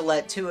going to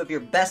let two of your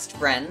best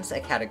friends,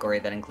 a category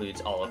that includes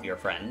all of your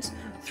friends,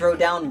 throw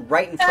down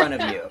right in front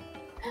of you.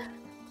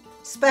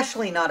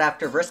 Especially not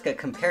after Vriska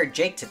compared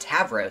Jake to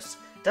Tavros.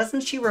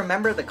 Doesn't she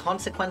remember the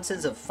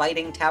consequences of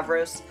fighting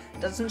Tavros?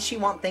 Doesn't she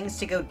want things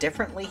to go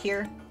differently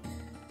here?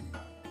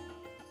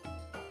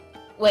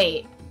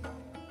 Wait.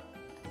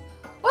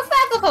 What's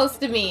that supposed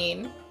to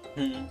mean?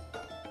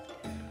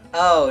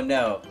 Oh,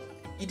 no.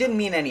 You didn't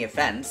mean any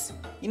offense.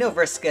 You know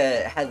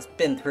Vriska has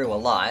been through a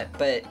lot,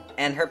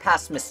 and her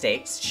past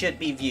mistakes should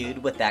be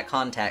viewed with that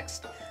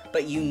context.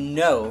 But you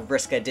know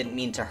Vriska didn't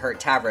mean to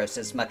hurt Tavros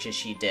as much as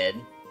she did.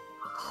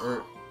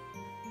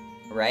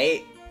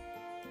 Right?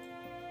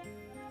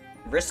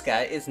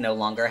 Vriska is no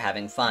longer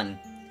having fun.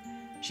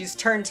 She's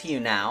turned to you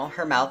now,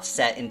 her mouth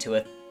set into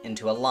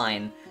a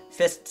line,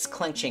 fists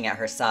clenching at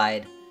her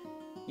side.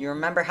 You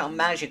remember how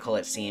magical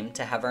it seemed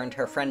to have earned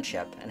her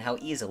friendship, and how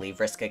easily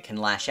Vriska can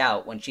lash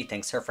out when she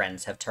thinks her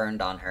friends have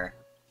turned on her.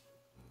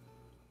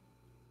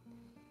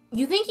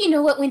 You think you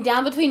know what went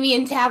down between me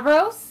and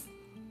Tavros?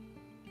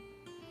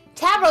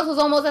 Tavros was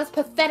almost as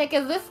pathetic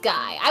as this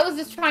guy. I was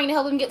just trying to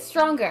help him get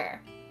stronger.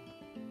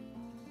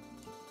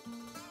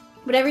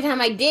 But every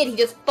time I did, he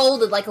just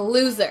folded like a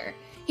loser.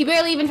 He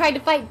barely even tried to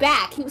fight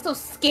back. He was so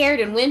scared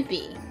and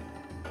wimpy.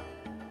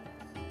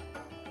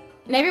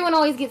 And everyone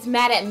always gets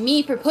mad at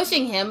me for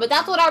pushing him, but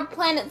that's what our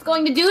planet's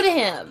going to do to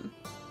him.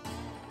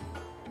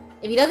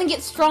 If he doesn't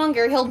get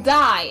stronger, he'll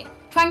die.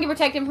 Trying to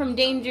protect him from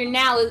danger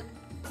now is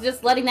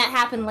just letting that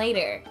happen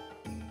later.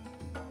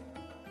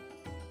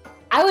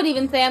 I would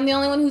even say I'm the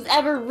only one who's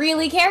ever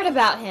really cared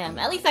about him.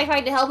 At least I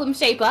tried to help him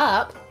shape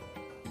up.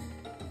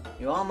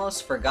 You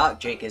almost forgot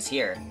Jake is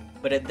here,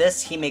 but at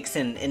this he makes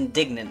an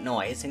indignant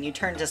noise, and you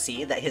turn to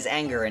see that his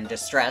anger and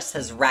distress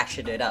has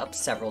ratcheted up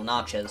several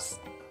notches.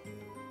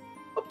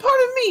 Well,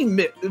 pardon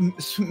me,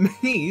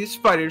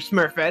 Spider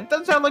Smurfette.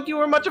 Doesn't sound like you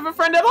were much of a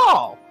friend at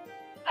all.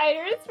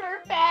 Spider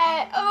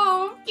Smurfette!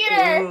 Oh, get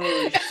her!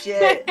 Oh,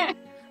 shit.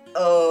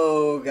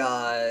 Oh,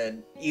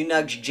 God. You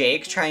nudge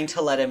Jake, trying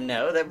to let him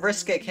know that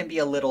Vriska can be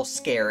a little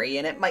scary,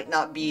 and it might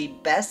not be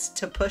best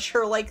to push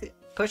her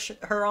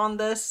on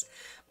this,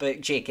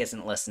 but Jake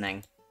isn't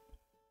listening.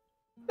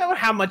 No matter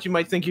how much you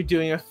might think you're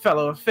doing a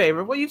fellow a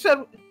favor, you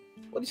said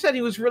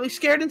he was really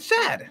scared and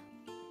sad.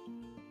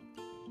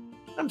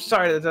 I'm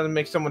sorry that doesn't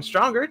make someone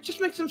stronger, it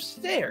just makes him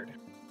scared.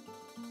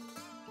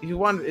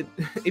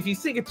 If you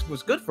think it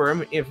was good for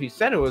him, if he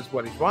said it was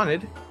what he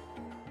wanted.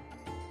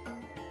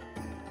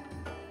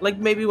 Like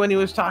maybe when he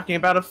was talking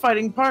about a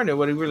fighting partner,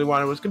 what he really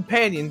wanted was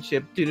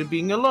companionship due to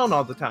being alone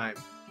all the time.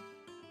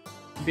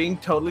 Being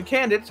totally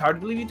candid, it's hard to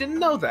believe you didn't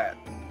know that.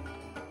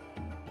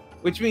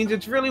 Which means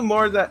it's really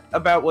more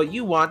about what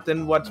you want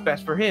than what's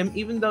best for him,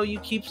 even though you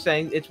keep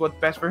saying it's what's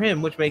best for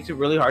him, which makes it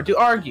really hard to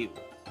argue.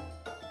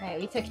 Right,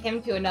 we took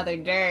him to another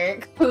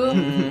Dirk.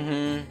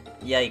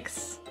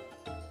 Yikes.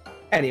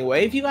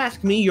 Anyway, if you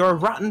ask me, you're a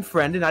rotten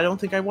friend, and I don't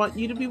think I want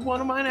you to be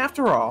one of mine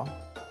after all.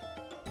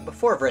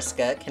 Before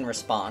Vriska can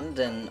respond,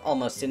 and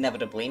almost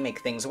inevitably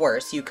make things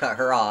worse, you cut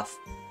her off.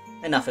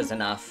 Enough is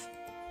enough.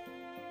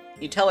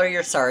 You tell her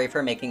you're sorry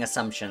for making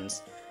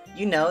assumptions.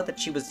 You know that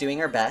she was doing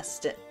her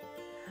best,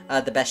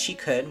 the best she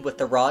could with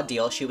the raw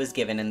deal she was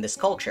given in this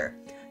culture.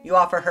 You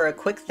offer her a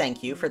quick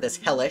thank you for this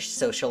hellish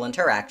social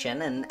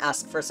interaction, and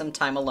ask for some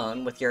time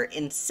alone with your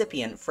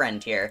incipient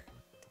friend here.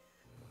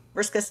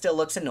 Vriska still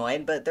looks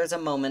annoyed, but there's a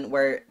moment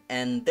where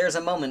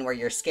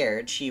you're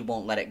scared she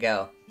won't let it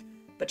go.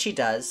 But she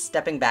does,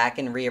 stepping back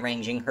and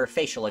rearranging her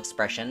facial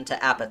expression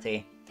to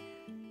apathy.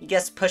 You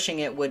guess pushing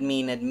it would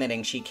mean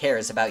admitting she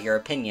cares about your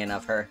opinion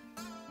of her.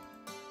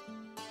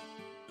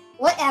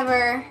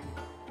 Whatever.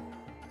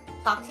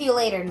 Talk to you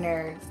later,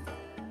 nerds.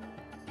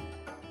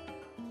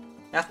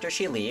 After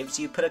she leaves,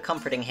 you put a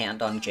comforting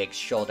hand on Jake's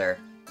shoulder.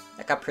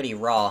 That got pretty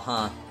raw,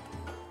 huh?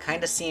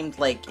 Kinda seemed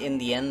like, in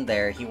the end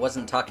there, he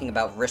wasn't talking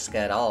about Vriska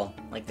at all.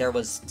 Like there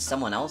was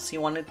someone else he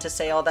wanted to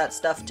say all that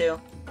stuff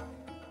to?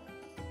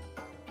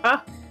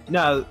 Huh?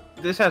 No,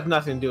 this has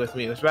nothing to do with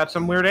me. It was about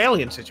some weird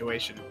alien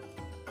situation.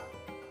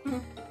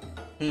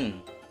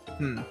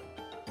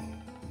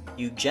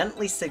 You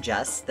gently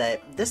suggest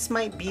that this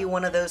might be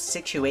one of those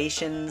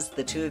situations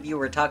the two of you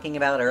were talking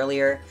about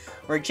earlier,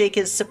 where Jake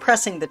is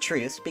suppressing the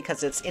truth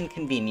because it's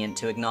inconvenient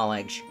to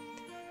acknowledge.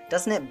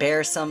 Doesn't it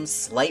bear some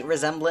slight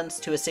resemblance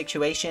to a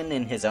situation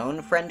in his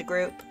own friend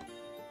group?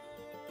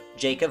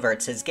 Jake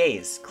averts his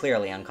gaze,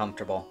 clearly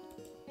uncomfortable.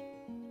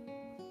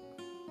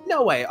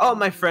 No way, all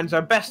my friends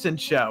are best in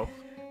show.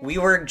 We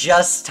were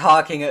just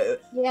talking...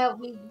 Yeah,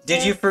 we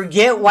Did you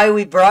forget why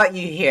we brought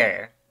you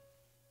here?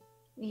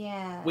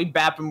 Yeah. We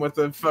bap him with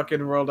a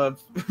fucking rolled up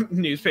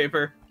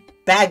newspaper.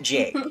 Bad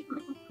Jake.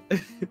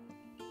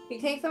 We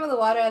take some of the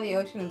water out of the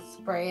ocean and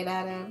spray it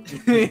at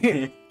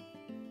him.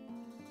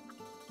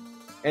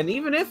 And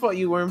even if what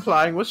you were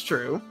implying was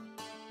true,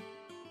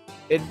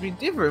 it'd be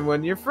different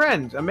when you're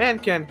friends. A man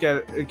can't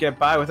get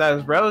by without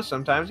his bros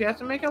sometimes. He has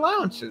to make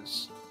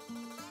allowances.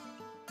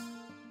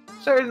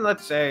 Certain,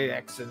 let's say,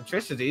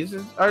 eccentricities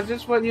are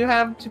just what you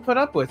have to put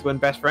up with when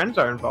best friends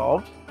are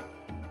involved.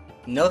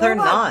 No, they're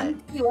not.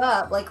 You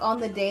up, like, on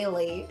the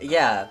daily.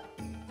 Yeah.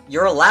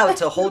 You're allowed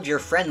to hold your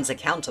friends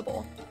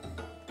accountable.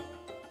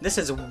 This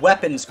is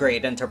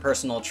weapons-grade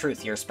interpersonal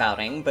truth you're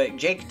spouting, but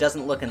Jake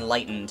doesn't look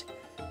enlightened.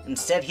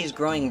 Instead, he's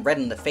growing red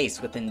in the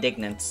face with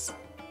indignance.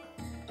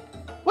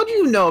 What do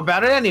you know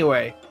about it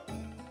anyway?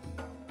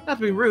 Not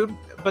to be rude,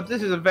 but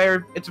this is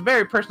it's a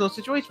very personal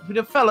situation between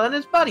a fella and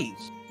his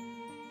buddies.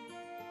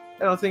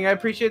 I don't think I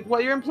appreciate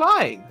what you're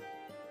implying.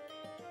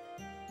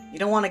 You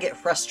don't want to get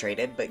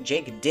frustrated, but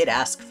Jake did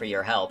ask for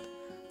your help.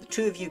 The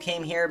two of you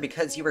came here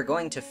because you were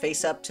going to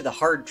face up to the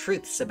hard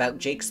truths about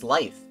Jake's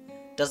life.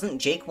 Doesn't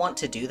Jake want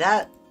to do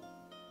that?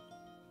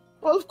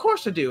 Well, of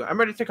course I do. I'm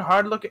ready to take a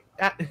hard look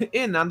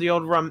in on the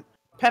old rum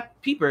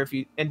peeper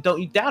and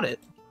don't you doubt it.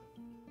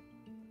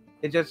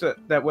 It's just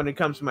that when it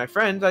comes to my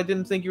friends, I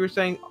didn't think you were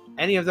saying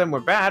any of them were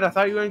bad. I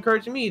thought you were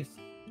encouraging me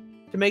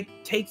to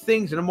take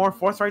things in a more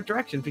forthright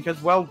direction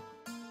because, well...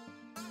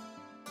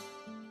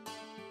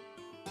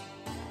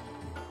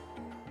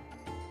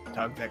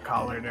 Tug that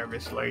collar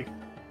nervously.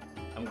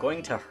 I'm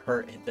going to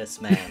hurt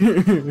this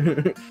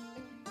man.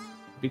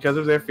 Because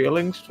of their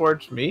feelings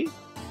towards me?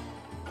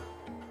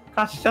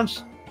 Gosh, it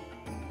sounds...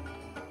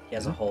 He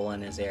has a hole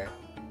in his ear.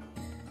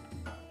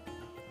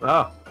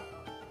 Oh.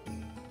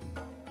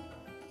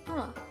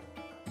 Huh.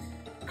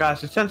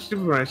 Gosh, it sounds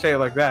stupid when I say it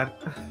like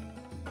that.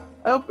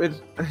 I hope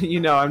it's...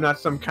 I'm not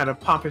some kind of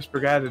pompous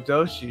brigadier.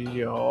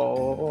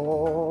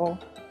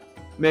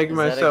 Making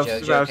myself...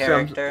 Is that a JoJo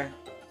character?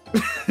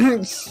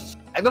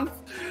 I don't...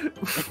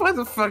 What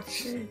the fuck?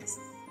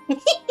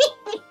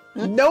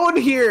 No one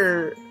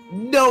here...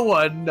 No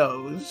one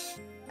knows.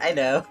 I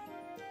know.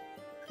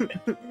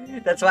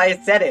 That's why I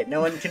said it.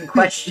 No one can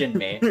question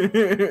me.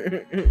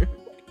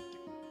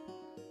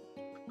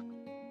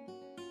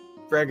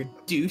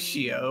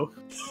 Braggadocio.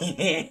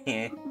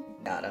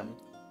 Got him.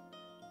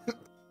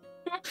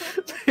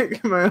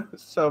 Think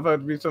myself out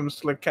to be some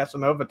slick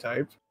Casanova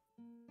type.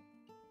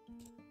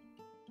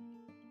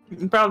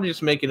 I'm probably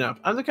just making up.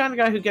 I'm the kind of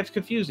guy who gets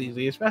confused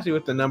easily, especially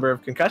with the number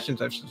of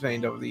concussions I've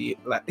sustained over the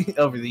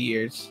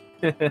years.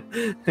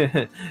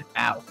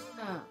 Ow.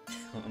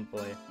 Oh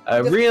boy.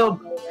 A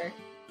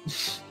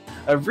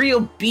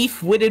real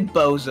beef-witted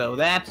bozo.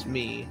 That's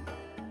me.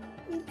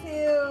 Me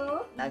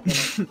too. Not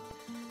gonna...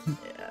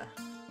 Yeah.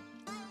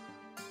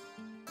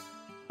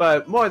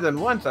 But more than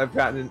once, I've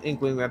gotten an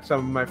inkling that some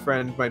of my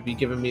friends might be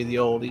giving me the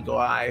old eagle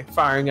eye,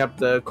 firing up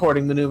the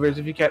courting maneuvers,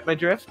 if you get my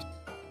drift.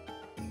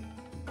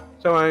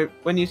 So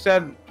when you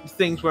said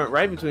things weren't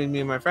right between me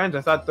and my friends,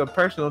 I thought the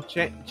personal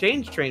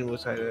change train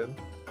was headed.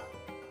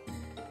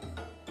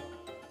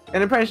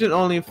 An impression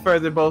only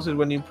further bolstered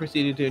when you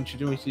proceeded to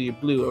introduce me to your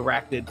blue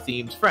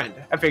arachnid-themed friend.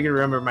 I figured to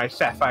remember my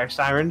sapphire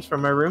sirens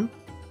from my room.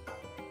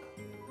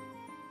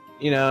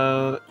 You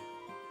know...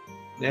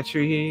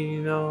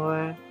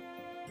 Netrino...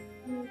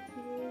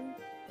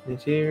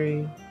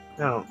 Netiri... I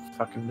don't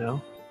fucking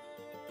know.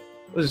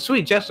 It was a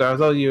sweet gesture,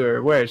 although you were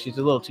aware she's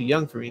a little too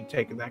young for me to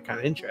take in that kind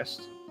of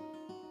interest.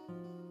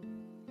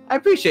 I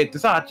appreciate the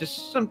thought,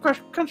 just some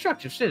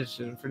constructive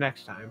criticism for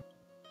next time.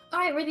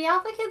 Alright, were the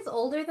alpha kids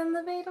older than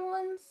the beta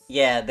ones?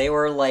 Yeah, they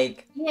were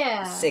like...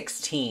 Yeah.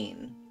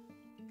 16.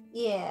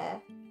 Yeah.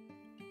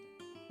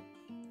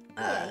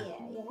 I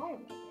remember.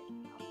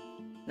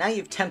 Now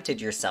you've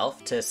tempted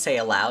yourself to say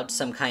aloud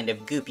some kind of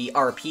goopy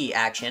RP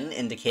action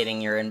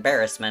indicating your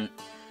embarrassment.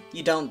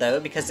 You don't though,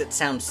 because it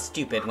sounds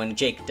stupid when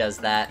Jake does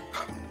that.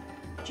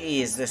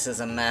 Jeez, this is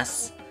a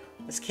mess.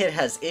 This kid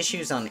has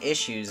issues on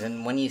issues,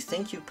 and when you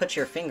think you've put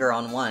your finger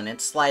on one,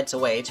 it slides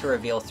away to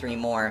reveal 3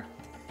 more.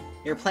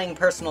 You're playing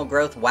personal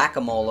growth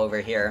whack-a-mole over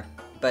here,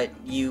 but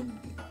you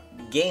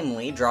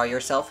gamely draw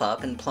yourself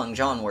up and plunge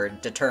onward,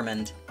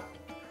 determined.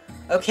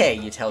 Okay,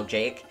 you tell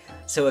Jake,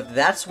 so if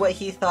that's what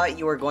he thought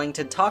you were going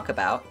to talk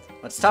about,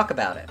 let's talk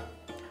about it.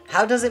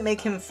 How does it make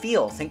him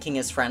feel thinking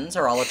his friends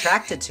are all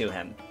attracted to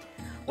him?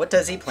 What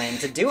does he plan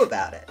to do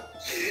about it?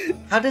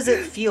 How does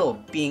it feel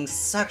being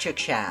such a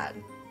Chad?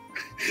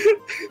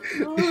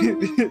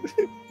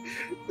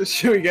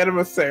 Should we get him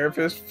a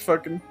therapist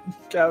fucking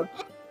couch?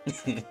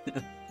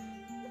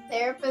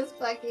 Therapist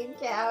fucking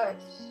couch.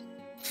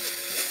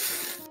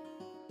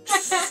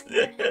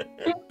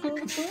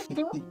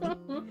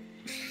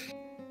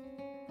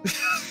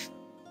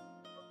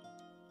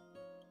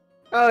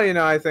 Oh, you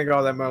know, I think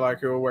all that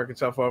malarkey will work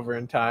itself over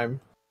in time.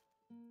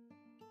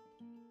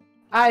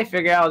 I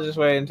figure I'll just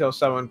wait until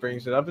someone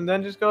brings it up and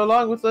then just go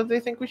along with what they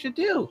think we should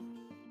do.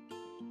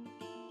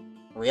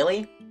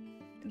 Really?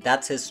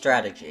 That's his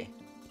strategy.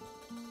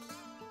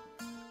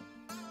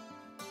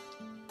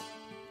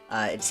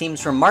 It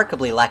seems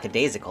remarkably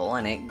lackadaisical,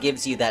 and it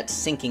gives you that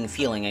sinking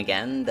feeling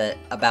again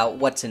about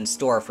what's in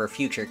store for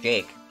future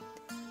Jake.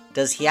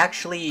 Does he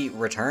actually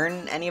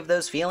return any of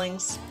those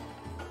feelings?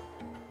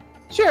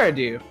 Sure I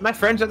do. My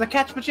friends are the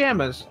cat's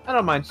pajamas. I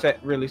don't mind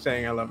really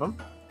saying I love them.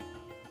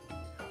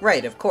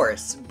 Right, of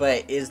course,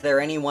 but is there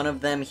any one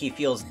of them he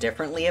feels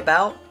differently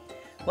about?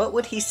 What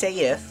would he say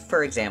if,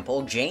 for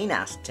example, Jane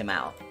asked him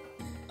out?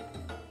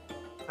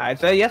 I'd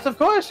say yes, of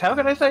course. How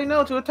could I say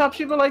no to a top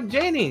shooter like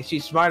Janie?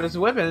 She's smart as a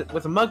whip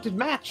with a mug to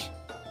match.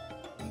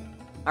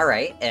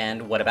 Alright,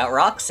 and what about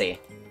Roxy?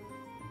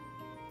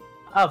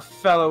 A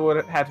fellow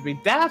would have to be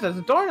daft as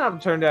a doorknob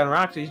to turn down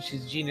Roxy.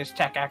 She's a genius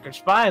tech hacker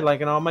spy, like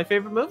in all my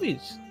favorite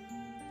movies.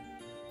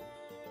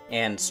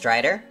 And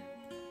Strider?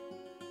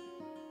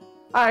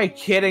 Are you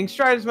kidding?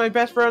 Strider's my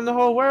best friend in the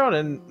whole world,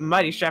 and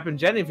mighty strapping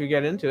Jenny if you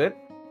get into it.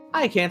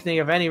 I can't think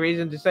of any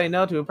reason to say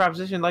no to a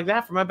proposition like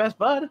that for my best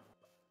bud.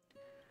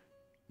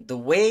 The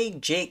way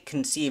Jake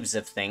conceives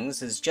of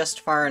things is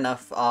just far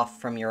enough off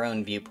from your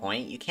own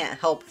viewpoint, you can't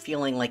help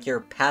feeling like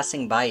you're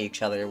passing by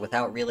each other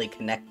without really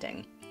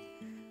connecting.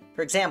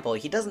 For example,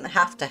 he doesn't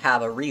have to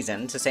have a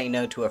reason to say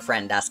no to a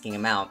friend asking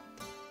him out.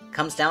 It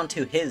comes down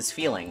to his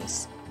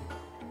feelings.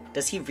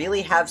 Does he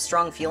really have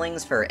strong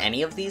feelings for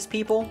any of these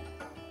people?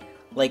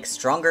 Like,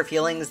 stronger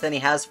feelings than he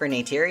has for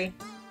Neytiri?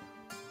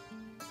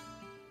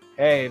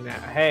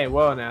 Hey,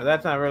 whoa now,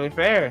 that's not really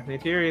fair.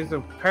 Neytiri is a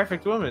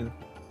perfect woman.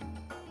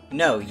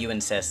 No, you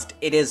insist.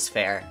 It is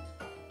fair.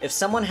 If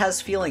someone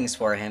has feelings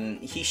for him,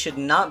 he should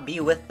not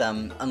be with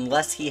them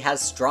unless he has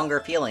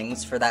stronger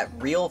feelings for that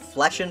real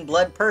flesh and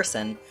blood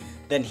person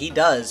than he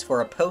does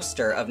for a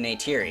poster of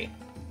Neytiri.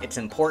 It's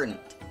important.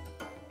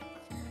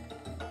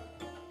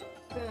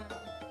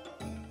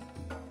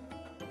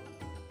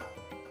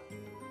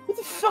 Who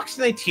the fuck's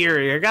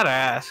Neytiri? I gotta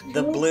ask.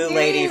 The blue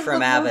lady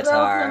from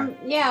Avatar.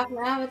 From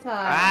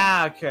Avatar.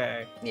 Ah,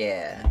 okay.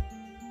 Yeah.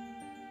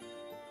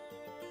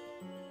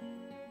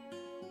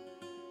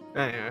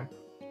 Anyway.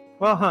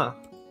 Well, huh.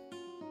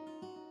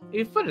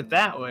 You put it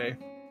that way.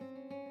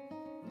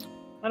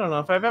 I don't know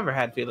if I've ever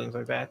had feelings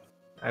like that.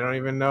 I don't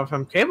even know if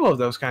I'm capable of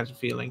those kinds of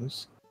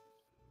feelings.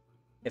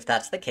 If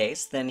that's the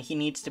case, then he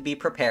needs to be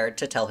prepared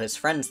to tell his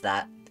friends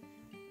that.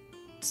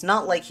 It's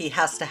not like he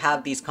has to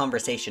have these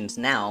conversations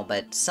now,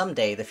 but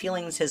someday the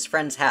feelings his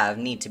friends have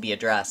need to be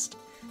addressed,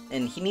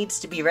 and he needs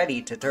to be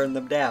ready to turn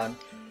them down.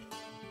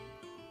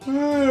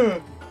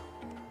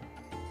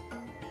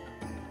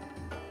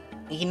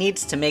 He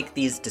needs to make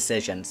these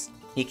decisions.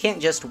 He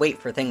can't just wait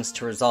for things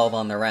to resolve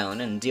on their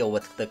own and deal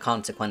with the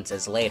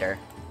consequences later.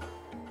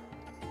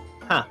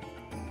 Huh.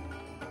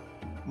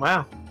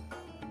 Wow.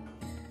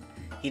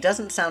 He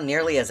doesn't sound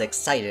nearly as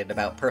excited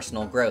about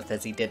personal growth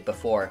as he did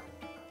before.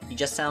 He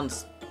just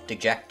sounds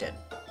dejected.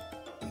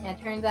 Yeah,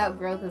 it turns out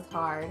growth is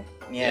hard.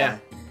 Yeah.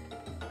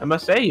 I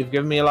must say, you've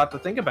given me a lot to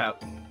think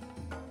about.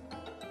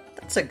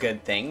 That's a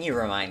good thing, you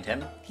remind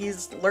him.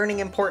 He's learning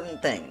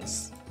important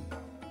things.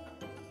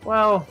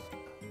 Well,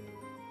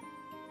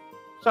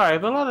 sorry,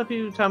 but a lot of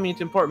people tell me it's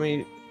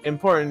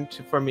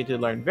important for me to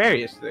learn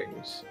various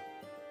things.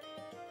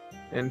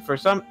 And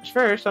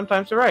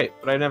sometimes they're right,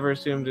 but I never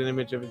assumed the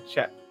image of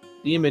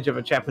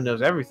a chap who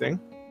knows everything.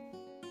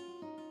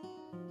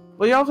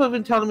 Well, you also have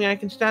been telling me I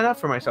can stand up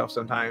for myself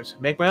sometimes,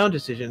 make my own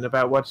decision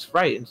about what's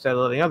right instead of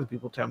letting other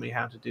people tell me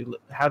how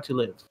to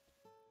live.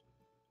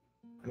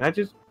 And I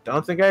just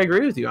don't think I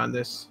agree with you on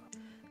this.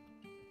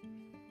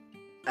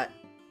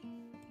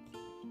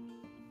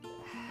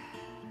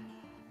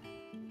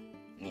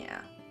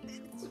 Yeah.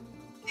 It's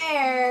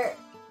fair,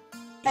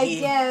 I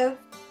guess.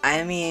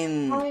 I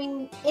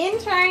mean, in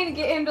trying to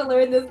get him to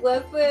learn this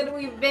lesson,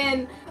 we've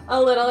been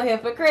a little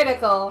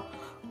hypocritical.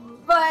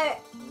 But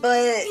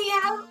he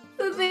has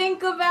to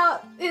think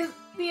about the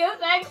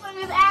effects of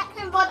his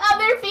actions on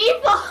other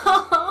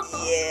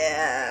people.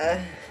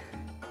 Yeah.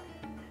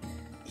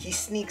 He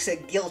sneaks a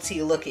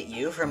guilty look at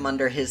you from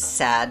under his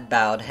sad,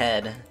 bowed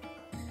head.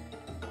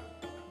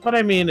 What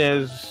I mean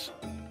is,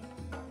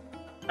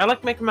 I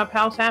like making my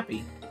pals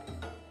happy.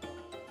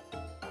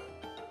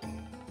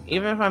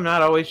 Even if I'm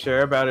not always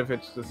sure about if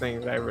it's the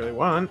things I really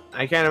want,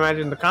 I can't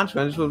imagine the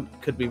consequences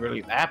could be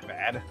really that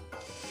bad.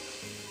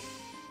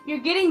 You're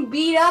getting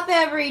beat up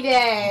every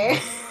day.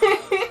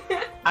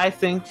 I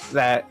think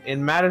that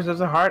in matters of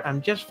the heart,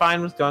 I'm just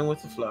fine with going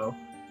with the flow.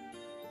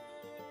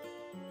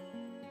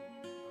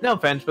 No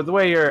offense, but the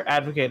way you're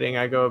advocating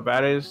I go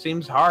about it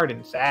seems hard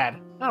and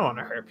sad. I don't want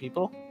to hurt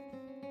people.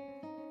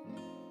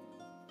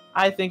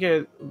 I think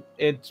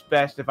it's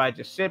best if I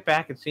just sit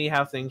back and see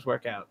how things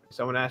work out. If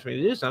someone asks me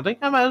to do something,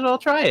 I might as well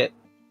try it.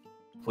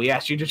 If we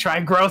ask you to try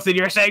growth and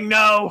you're saying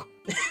no!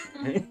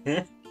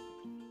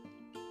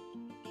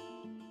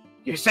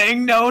 You're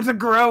saying no to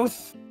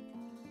growth!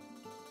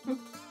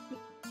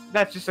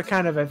 That's just the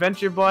kind of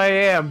adventure boy I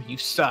am. You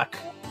suck.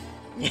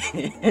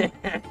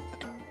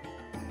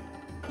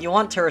 You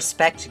want to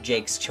respect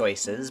Jake's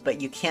choices, but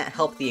you can't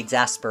help the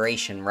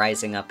exasperation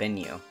rising up in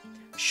you.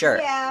 Sure,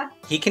 Yeah.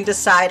 he can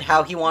decide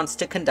how he wants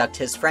to conduct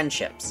his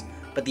friendships,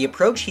 but the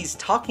approach he's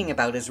talking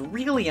about is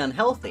really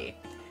unhealthy.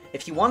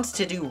 If he wants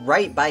to do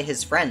right by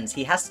his friends,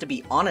 he has to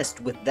be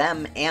honest with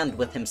them and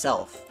with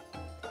himself.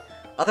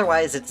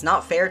 Otherwise, it's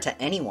not fair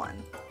to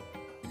anyone.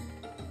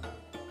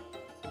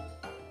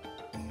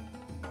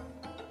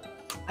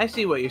 I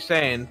see what you're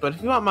saying, but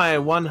if you want my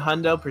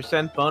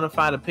 100% bona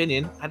fide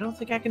opinion, I don't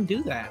think I can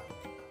do that.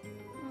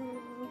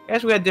 I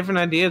guess we had different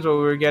ideas what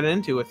we were getting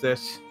into with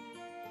this.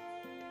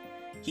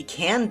 He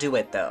can do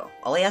it, though.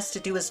 All he has to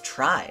do is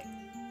try.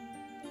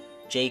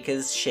 Jake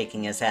is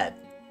shaking his head.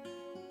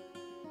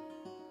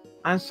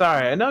 I'm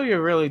sorry, I know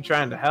you're really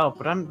trying to help,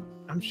 but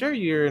I'm sure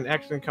you're an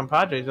excellent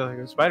compadre, just like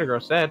the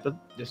Spider-Girl said, but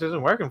this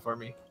isn't working for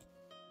me.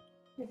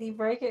 Is he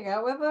breaking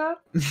up with her?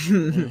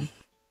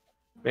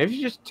 Maybe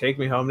you just take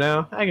me home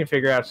now. I can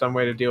figure out some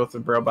way to deal with the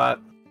robot.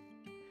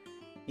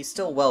 He's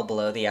still well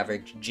below the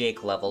average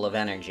Jake level of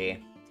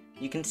energy.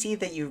 You can see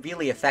that you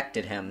really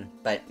affected him,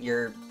 but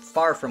you're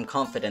far from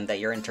confident that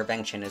your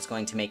intervention is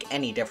going to make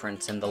any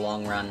difference in the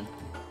long run.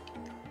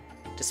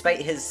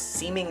 Despite his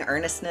seeming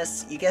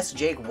earnestness, you guess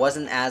Jake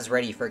wasn't as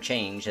ready for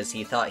change as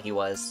he thought he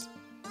was.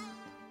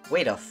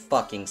 Wait a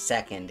fucking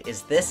second,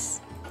 is this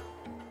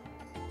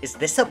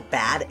a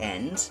bad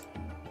end?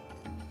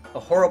 A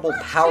horrible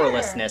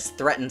powerlessness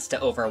threatens to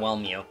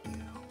overwhelm you.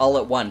 All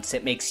at once,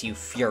 it makes you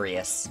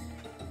furious.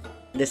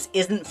 This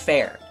isn't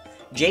fair.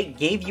 Jake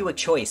gave you a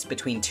choice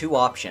between two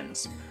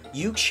options.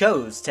 You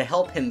chose to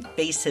help him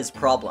face his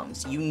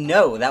problems. You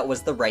know that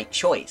was the right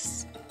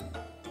choice.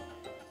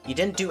 You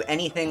didn't do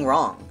anything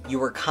wrong. You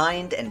were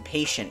kind and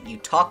patient. You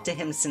talked to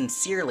him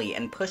sincerely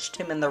and pushed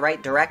him in the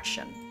right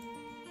direction.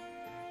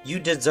 You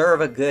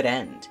deserve a good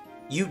end.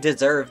 You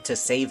deserve to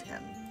save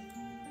him.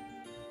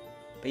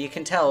 But you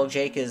can tell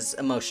Jake is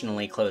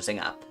emotionally closing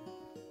up.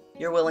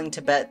 You're willing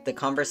to bet the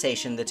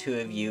conversation the two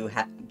of you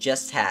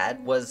just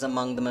had was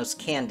among the most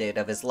candid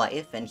of his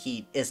life, and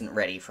he isn't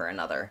ready for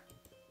another.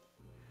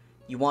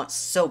 You want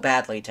so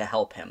badly to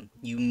help him.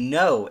 You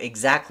know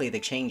exactly the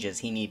changes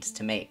he needs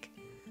to make.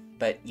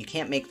 But you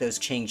can't make those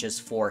changes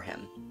for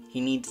him. He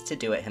needs to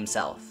do it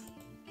himself.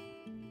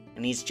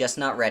 And he's just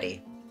not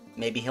ready.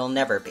 Maybe he'll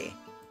never be.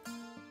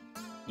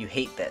 You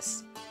hate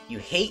this. You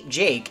hate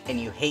Jake, and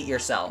you hate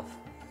yourself.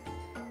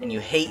 and you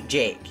hate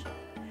Jake.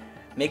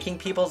 Making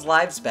people's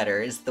lives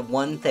better is the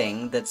one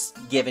thing that's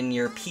given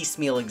your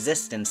piecemeal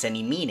existence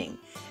any meaning,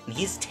 and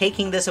he's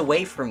taking this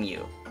away from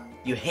you.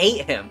 You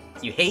hate him.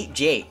 You hate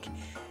Jake.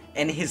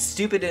 And his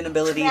stupid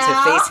inability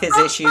to face his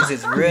issues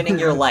is ruining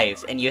your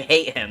life, and you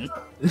hate him.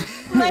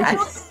 Like,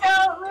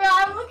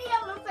 I'm looking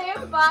at the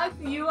same box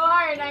you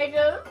are, and I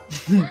just...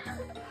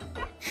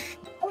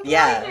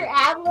 Yeah. Like you're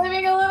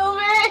ad-libbing a little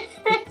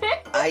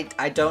bit.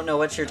 I don't know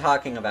what you're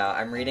talking about.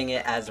 I'm reading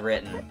it as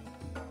written.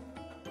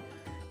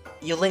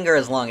 You linger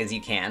as long as you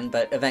can,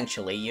 but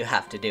eventually you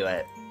have to do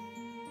it.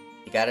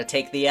 You gotta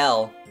take the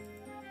L.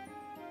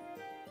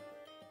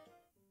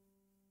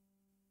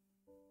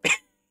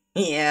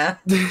 Yeah.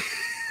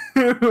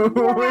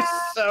 We're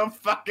so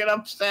fucking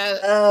upset.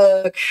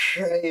 Oh,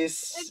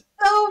 Christ. It's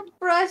so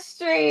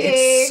frustrating.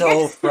 It's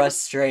so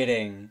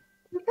frustrating.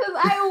 Because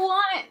I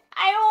want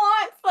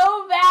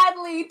so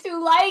badly to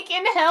like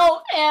and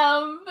help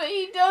him, but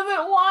he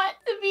doesn't want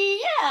to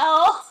be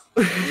helped.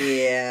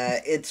 Yeah,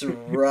 it's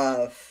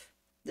rough.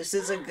 This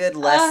is a good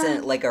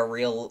lesson, like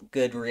a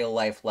good real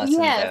life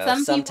lesson, Yeah,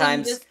 though.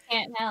 sometimes people just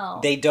can't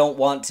help. They don't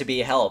want to be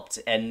helped,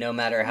 and no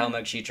matter how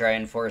much you try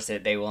and force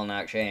it, they will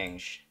not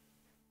change.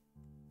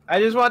 I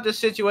just want the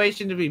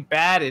situation to be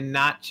bad and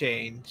not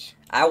change.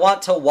 I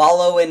want to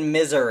wallow in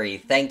misery,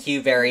 thank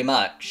you very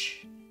much.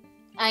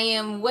 I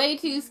am way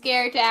too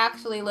scared to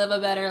actually live a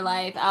better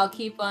life. I'll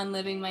keep on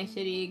living my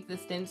shitty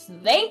existence.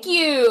 Thank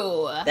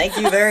you! Thank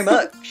you very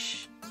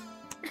much.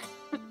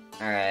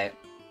 Alright.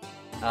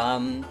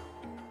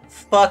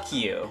 Fuck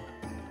you.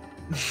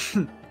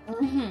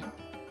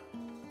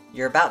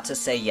 You're about to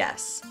say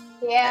yes.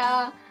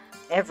 Yeah.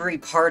 Every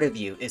part of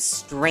you is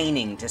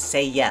straining to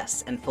say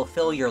yes and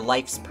fulfill your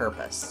life's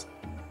purpose.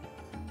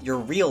 Your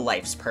real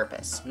life's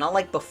purpose. Not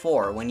like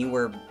before, when you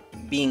were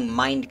being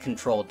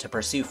mind-controlled to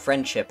pursue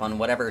friendship on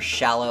whatever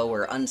shallow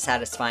or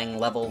unsatisfying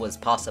level was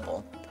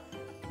possible.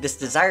 This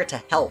desire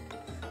to help,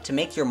 to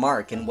make your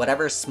mark in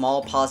whatever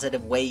small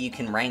positive way you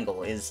can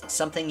wrangle, is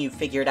something you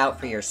figured out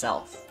for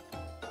yourself.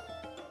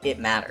 It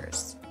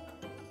matters.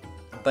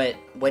 But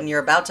when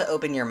you're about to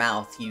open your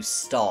mouth, you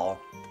stall.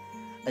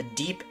 A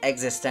deep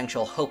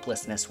existential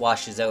hopelessness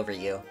washes over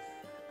you,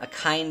 a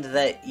kind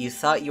that you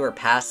thought you were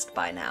past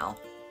by now.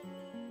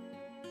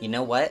 You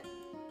know what?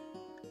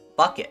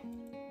 Fuck it.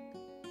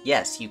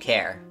 Yes, you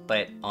care,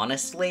 but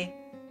honestly,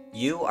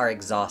 you are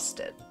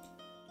exhausted.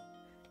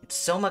 It's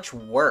so much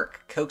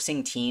work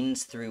coaxing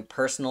teens through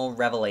personal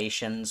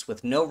revelations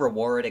with no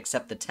reward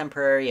except the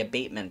temporary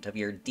abatement of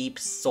your deep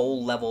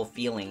soul-level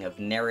feeling of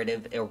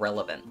narrative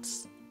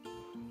irrelevance.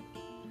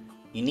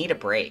 You need a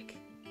break.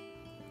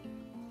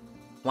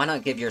 Why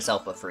not give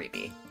yourself a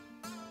freebie?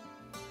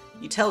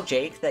 You tell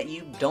Jake that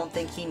you don't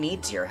think he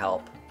needs your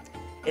help.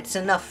 It's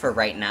enough for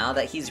right now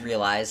that he's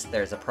realized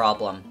there's a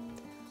problem.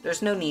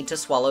 There's no need to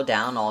swallow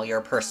down all your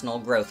personal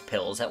growth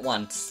pills at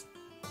once.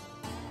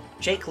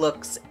 Jake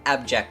looks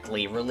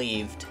abjectly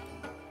relieved.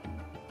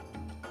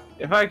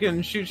 If I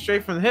can shoot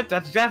straight from the hip,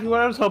 that's exactly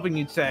what I was hoping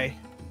you'd say.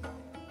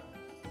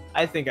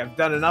 I think I've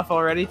done enough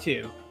already,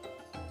 too.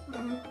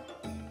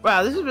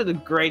 Wow, this has been a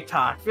great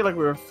talk. I feel like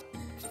we were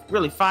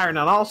really firing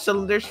on all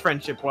cylinders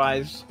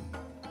friendship-wise.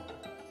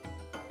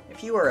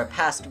 If you were a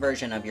past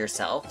version of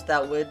yourself,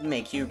 that would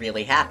make you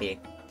really happy.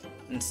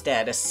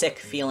 Instead, a sick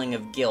feeling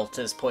of guilt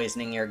is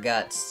poisoning your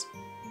guts.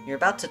 You're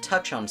about to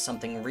touch on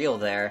something real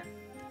there,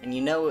 and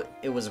you know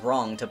it was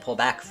wrong to pull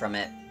back from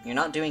it. You're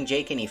not doing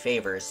Jake any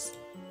favors.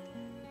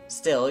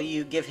 Still,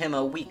 you give him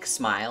a weak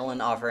smile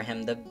and offer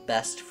him the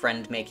best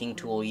friend-making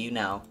tool you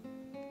know.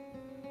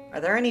 Are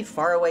there any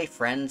faraway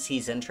friends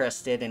he's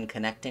interested in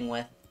connecting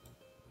with?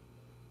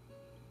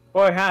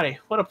 Boy, howdy,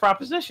 what a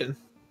proposition.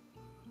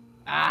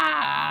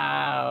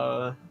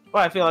 Ow. Boy,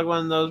 I feel like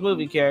one of those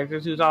movie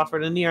characters who's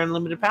offered a near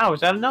unlimited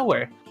powers out of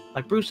nowhere,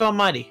 like Bruce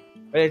Almighty,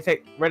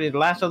 ready to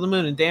lasso the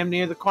moon and damn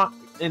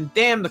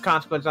the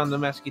consequence on the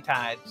mesky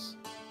tides.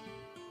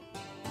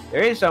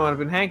 There is someone who's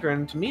been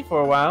hankering to me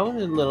for a while,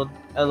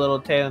 a little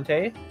tale and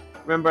tale.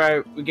 Remember I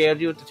regaled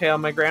you with the tale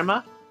of my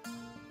grandma?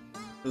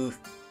 Oof.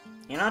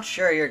 You're not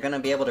sure you're gonna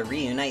be able to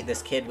reunite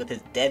this kid with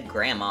his dead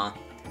grandma.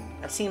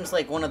 That seems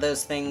like one of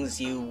those things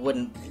you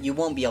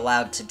won't be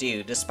allowed to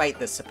do, despite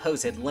the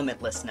supposed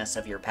limitlessness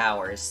of your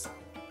powers.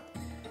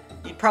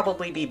 You'd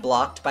probably be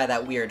blocked by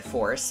that weird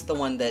force, the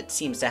one that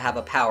seems to have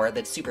a power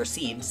that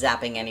supersedes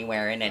zapping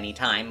anywhere in any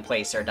time,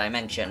 place, or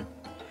dimension.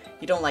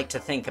 You don't like to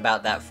think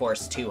about that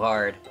force too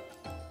hard.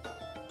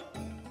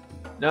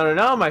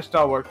 No, my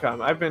stalwart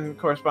chum. I've been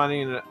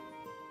corresponding in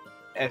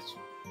an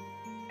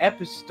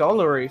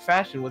epistolary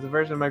fashion with a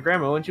version of my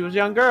grandma when she was a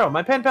young girl,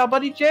 my pen pal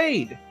buddy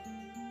Jade.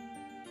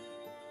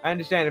 I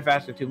understand if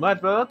asking too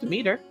much, but I'd love to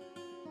meet her.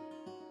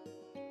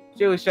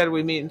 She always said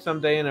we'd meet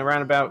someday in a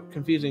roundabout,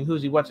 confusing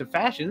who's he what's of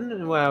fashion,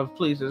 and when I was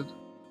pleased as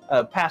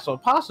past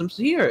old possums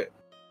to hear it.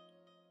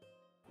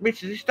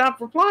 She stopped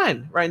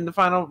replying, right in the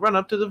final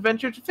run-up to the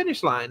venture to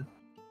finish line.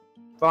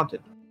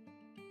 Vaunted.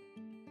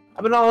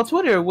 I've been all on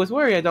Twitter with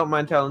worry, I don't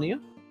mind telling you.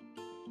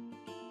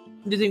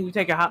 Do you think we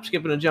take a hop,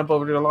 skip, and a jump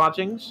over to the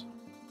lodgings?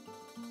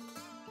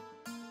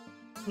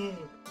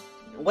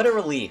 What a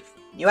relief.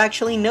 You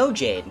actually know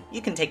Jade.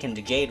 You can take him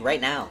to Jade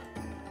right now.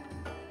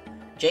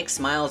 Jake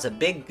smiles a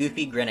big,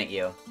 goofy grin at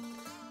you.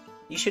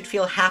 You should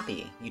feel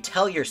happy, you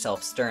tell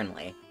yourself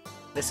sternly.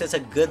 This is a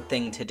good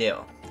thing to do.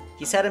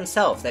 He said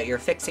himself that you're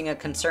fixing a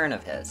concern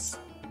of his.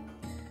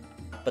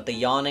 But the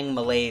yawning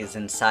malaise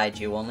inside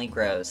you only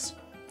grows.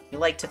 You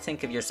like to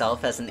think of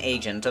yourself as an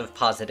agent of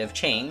positive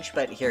change,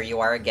 but here you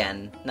are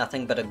again,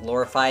 nothing but a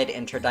glorified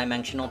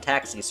interdimensional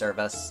taxi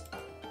service.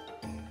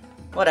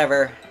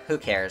 Whatever, who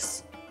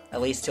cares?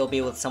 At least he'll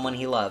be with someone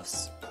he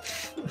loves.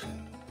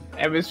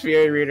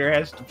 Hemisphere reader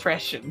has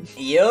depression.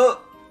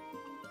 Yup!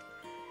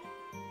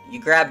 You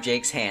grab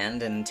Jake's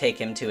hand and take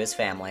him to his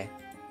family.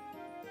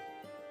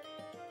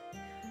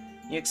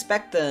 You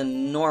expect the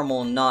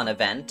normal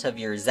non-event of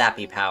your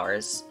zappy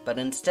powers, but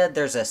instead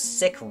there's a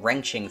sick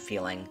wrenching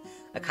feeling,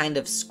 a kind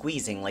of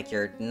squeezing like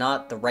you're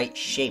not the right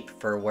shape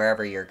for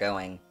wherever you're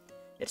going.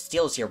 It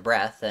steals your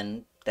breath,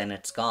 and then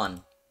it's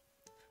gone.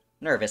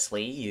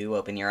 Nervously, you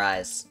open your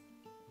eyes.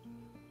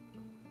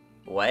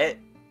 What?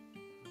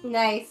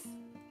 Nice.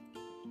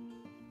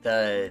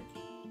 The...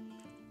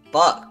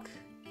 Fuck.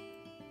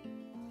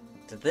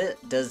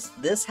 Does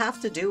this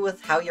have to do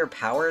with how your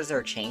powers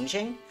are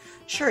changing?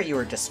 Sure, you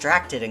were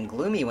distracted and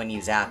gloomy when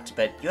you zapped,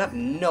 but you have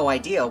no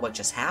idea what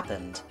just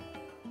happened.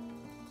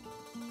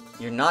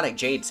 You're not at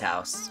Jade's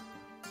house.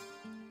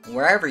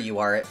 Wherever you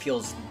are, it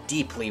feels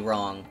deeply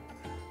wrong.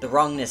 The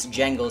wrongness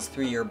jangles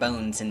through your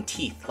bones and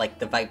teeth like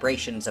the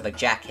vibrations of a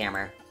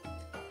jackhammer.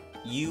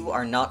 You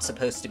are not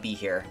supposed to be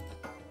here.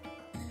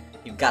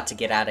 You've got to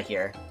get out of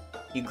here.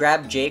 You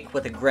grab Jake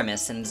with a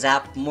grimace and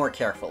zap more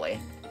carefully.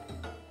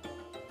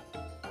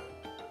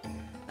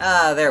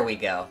 Ah, there we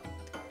go.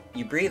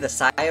 You breathe a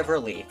sigh of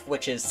relief,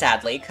 which is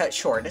sadly cut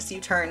short as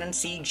you turn and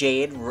see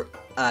Jade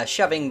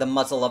shoving the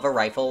muzzle of a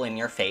rifle in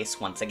your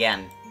face once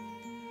again.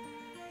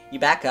 You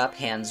back up,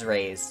 hands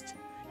raised.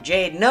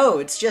 Jade, no,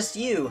 it's just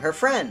you, her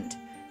friend.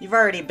 You've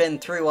already been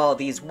through all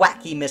these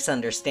wacky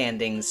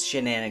misunderstandings,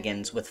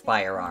 shenanigans with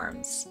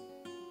firearms.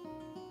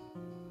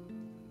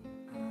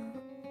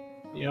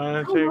 You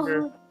wanna take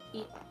her?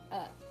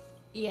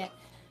 Yeah.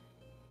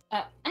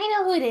 I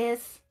know who it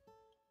is.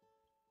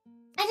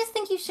 I just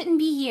think you shouldn't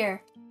be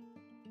here.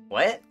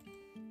 What?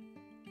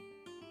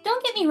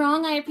 Don't get me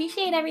wrong, I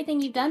appreciate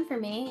everything you've done for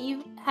me.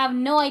 You have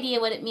no idea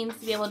what it means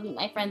to be able to meet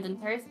my friends in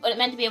person. What it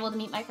meant to be able to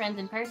meet my friends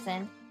in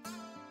person.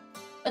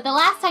 But the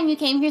last time you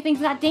came here, things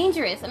got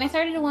dangerous, and I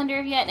started to wonder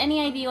if you had any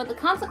idea what the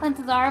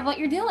consequences are of what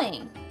you're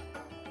doing.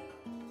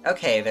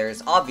 Okay,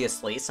 there's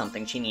obviously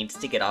something she needs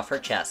to get off her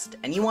chest,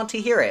 and you want to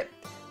hear it.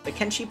 But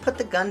can she put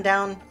the gun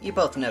down? You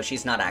both know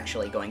she's not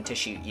actually going to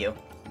shoot you.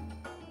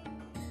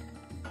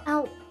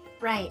 Oh,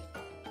 right.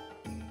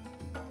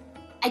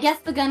 I guess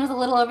the gun was a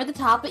little over the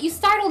top, but you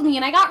startled me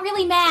and I got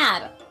really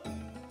mad.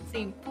 So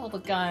you pulled a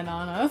gun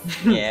on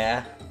us.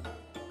 Yeah.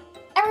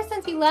 Ever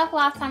since you left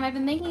last time, I've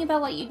been thinking about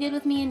what you did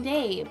with me and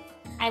Dave.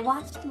 I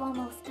watched you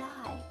almost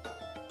die.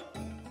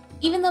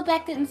 Even though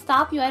Beck didn't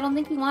stop you, I don't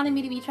think he wanted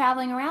me to be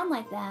traveling around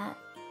like that.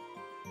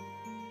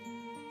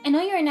 I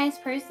know you're a nice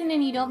person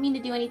and you don't mean to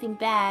do anything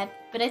bad,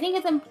 but I think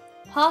it's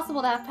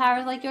impossible to have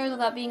powers like yours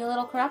without being a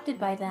little corrupted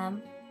by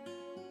them.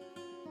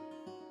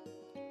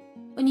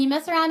 When you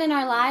mess around in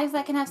our lives,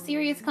 that can have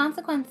serious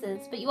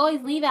consequences, but you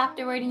always leave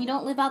afterward and you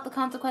don't live out the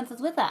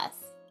consequences with us.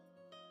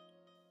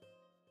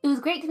 It was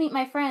great to meet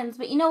my friends,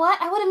 but you know what?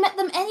 I would have met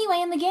them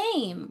anyway in the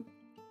game.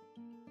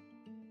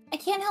 I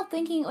can't help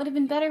thinking it would have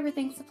been better for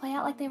things to play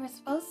out like they were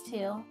supposed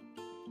to.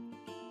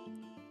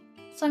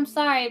 So I'm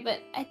sorry, but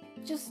I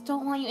just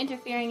don't want you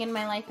interfering in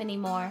my life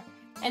anymore.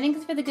 I think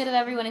it's for the good of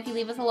everyone if you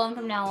leave us alone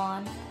from now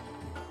on.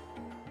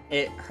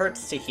 It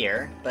hurts to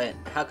hear, but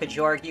how could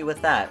you argue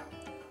with that?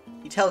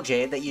 You tell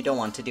Jade that you don't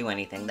want to do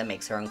anything that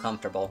makes her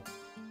uncomfortable.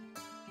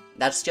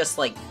 That's just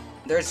like...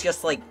 There's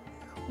just like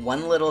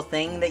one little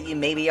thing that you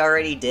maybe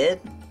already did?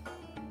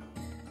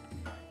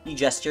 You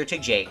gesture to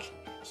Jake.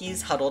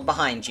 He's huddled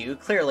behind you,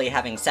 clearly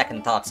having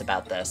second thoughts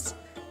about this.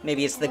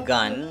 Maybe it's the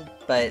gun,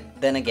 but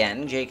then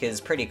again, Jake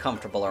is pretty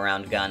comfortable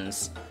around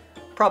guns.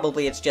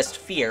 Probably it's just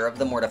fear of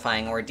the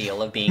mortifying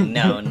ordeal of being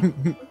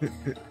known.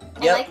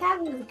 Yep. I like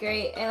how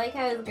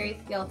his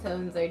grayscale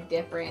tones are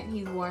different.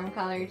 He's warm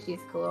colored, she's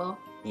cool.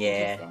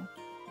 Yeah.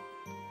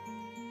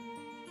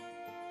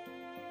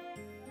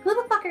 Who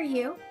the fuck are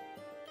you?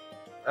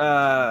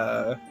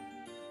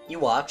 You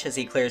watch as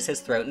he clears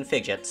his throat and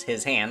fidgets,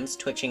 his hands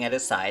twitching at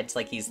his sides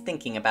like he's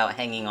thinking about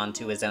hanging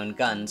onto his own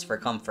guns for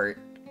comfort.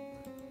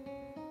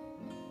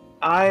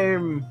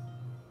 I'm...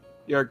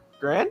 your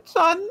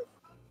grandson?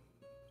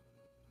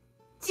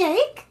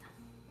 Jake?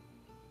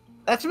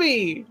 That's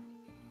me!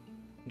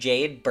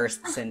 Jade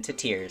bursts into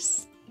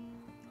tears.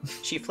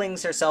 She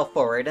flings herself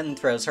forward and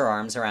throws her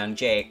arms around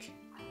Jake.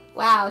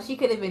 Wow, she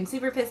could have been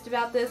super pissed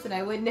about this and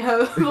I wouldn't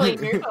have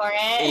blamed her for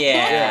it.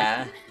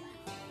 Yeah.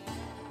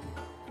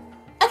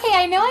 Okay,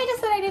 I know I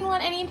just said I didn't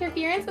want any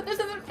interference, but this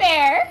isn't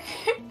fair.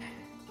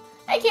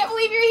 I can't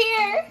believe you're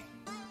here.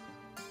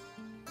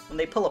 When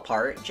they pull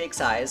apart,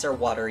 Jake's eyes are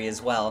watery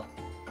as well.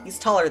 He's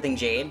taller than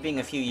Jade, being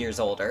a few years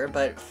older,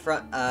 but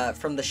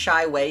from the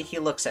shy way he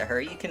looks at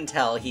her, you can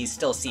tell he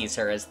still sees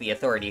her as the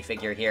authority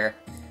figure here.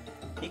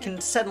 You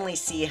can suddenly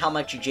see how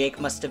much Jake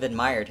must have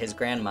admired his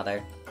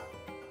grandmother.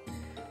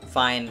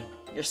 Fine,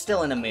 you're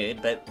still in a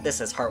mood, but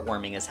this is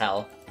heartwarming as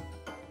hell.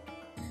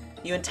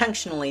 You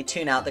intentionally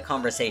tune out the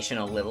conversation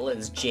a little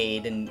as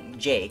Jade and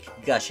Jake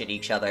gush at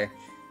each other.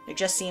 It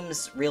just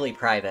seems really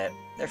private.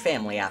 They're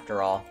family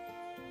after all.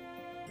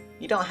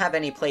 You don't have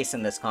any place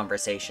in this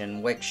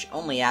conversation, which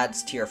only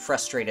adds to your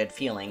frustrated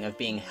feeling of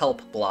being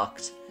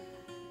help-blocked.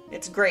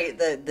 It's great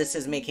that this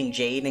is making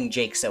Jade and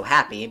Jake so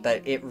happy,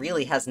 but it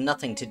really has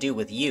nothing to do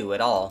with you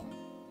at all.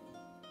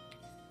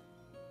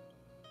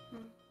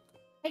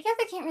 I guess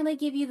I can't really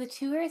give you the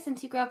tour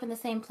since you grew up in the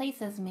same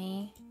place as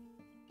me.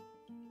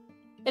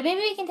 But maybe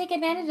we can take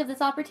advantage of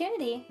this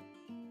opportunity.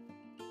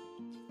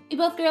 You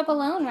both grew up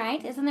alone,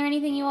 right? Isn't there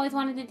anything you always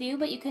wanted to do,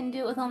 but you couldn't do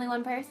it with only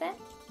one person?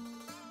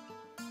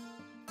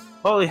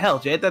 Holy hell,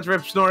 Jade, that's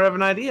rip snort of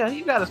an idea.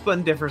 You got a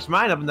splendiferous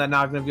mind up in that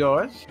noggin of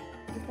yours.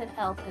 He could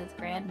help his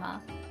grandma.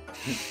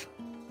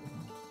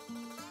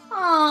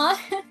 Aww.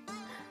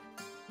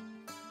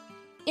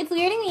 It's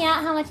weirding me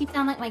out how much you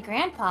sound like my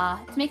grandpa.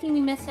 It's making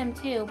me miss him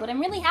too, but I'm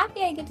really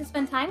happy I get to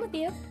spend time with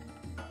you.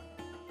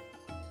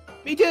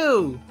 Me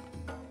too!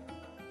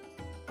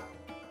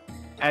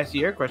 As to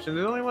your question,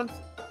 there's only one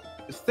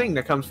thing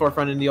that comes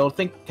forefront in the old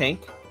think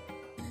tank.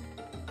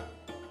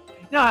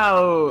 You know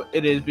how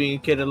it is being a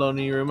kid alone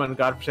in your room on a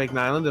godforsaken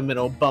island in the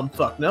middle of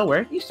bumfuck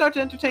nowhere? You start to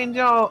entertain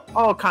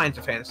all kinds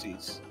of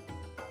fantasies.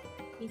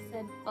 He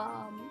said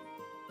bum.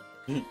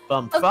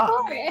 Bumfuck. Of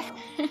course.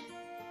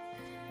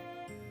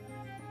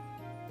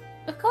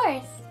 Of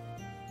course.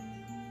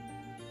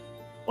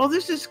 Well,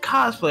 this is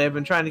cosplay. I've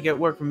been trying to get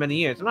work for many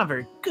years. I'm not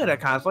very good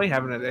at cosplay,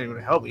 haven't had anyone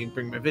to help me and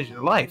bring my vision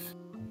to life.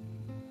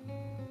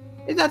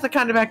 Is that the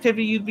kind of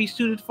activity you'd be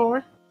suited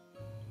for?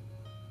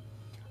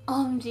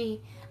 OMG.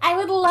 I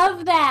would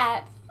love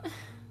that!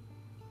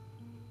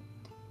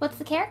 What's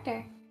the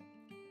character?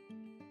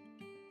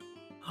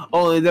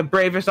 Only the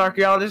bravest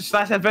archaeologist /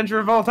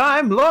 adventurer of all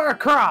time, Laura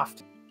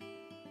Croft!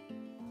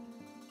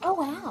 Oh,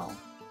 wow.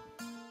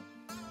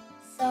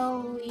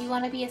 So, you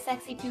want to be a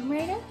sexy Tomb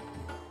Raider?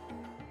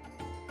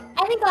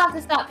 I think I'll have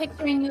to stop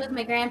picturing you as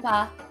my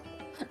grandpa.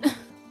 But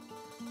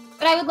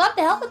I would love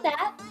to help with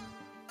that.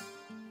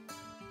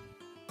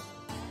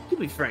 To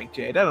be frank,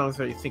 Jade, I don't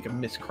necessarily think of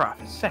Miss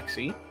Croft as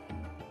sexy.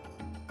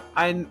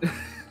 God,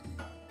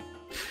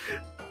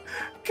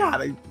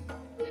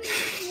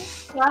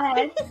 Go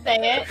ahead,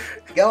 say it.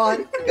 Go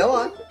on, go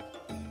on.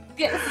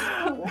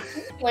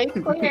 Voice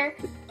clear.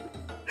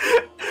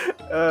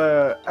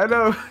 I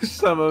know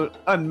some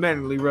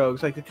unmanly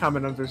rogues like to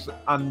comment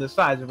on the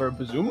size of her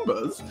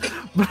bazoombas,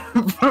 but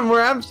from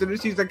where I'm sitting,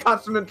 she's a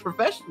consummate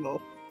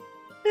professional.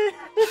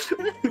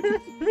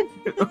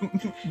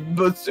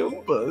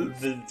 Bazoombas.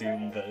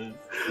 Bazoombas.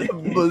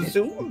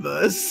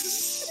 Bazoombas.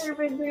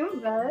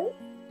 Bazoombas.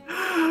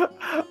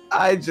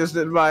 I just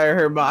admire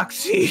her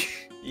moxie.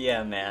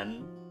 Yeah,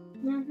 man.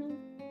 Mm-hmm.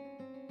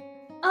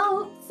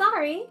 Oh,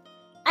 sorry.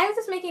 I was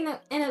just making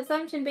an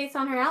assumption based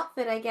on her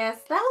outfit, I guess.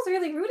 That was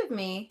really rude of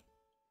me.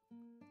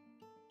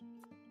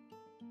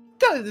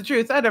 Tell you the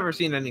truth, I've never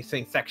seen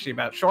anything sexy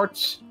about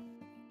shorts.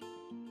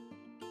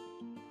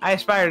 I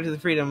aspire to the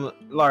freedom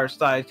large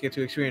thighs get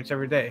to experience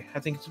every day. I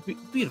think it's a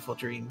beautiful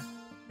dream.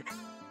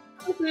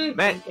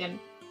 Man,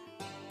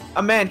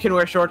 a man can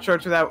wear short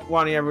shorts without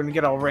wanting everyone to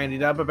get all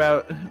randied up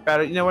about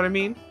it, you know what I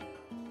mean?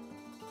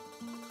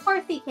 Of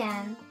course he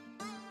can.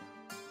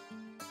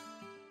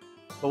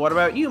 But what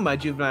about you, my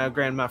juvenile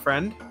grandma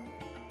friend?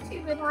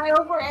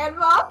 Juvenile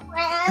grandma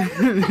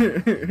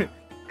friend.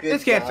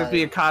 This can't just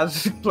be a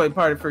cosplay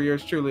party for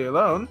yours truly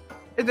alone.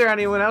 Is there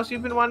anyone else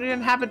you've been wanting to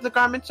inhabit the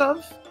garments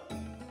of?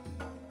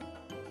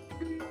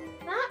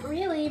 Not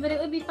really, but it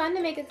would be fun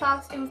to make a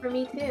costume for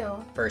me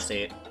too.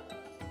 Fursuit.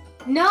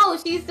 No,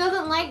 she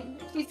doesn't like.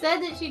 She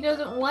said that she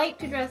doesn't like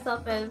to dress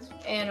up as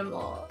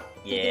animal.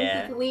 She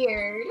Yeah. thinks it's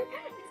weird.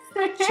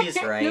 She's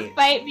right.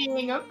 Despite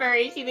being a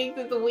furry, she thinks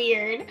it's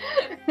weird.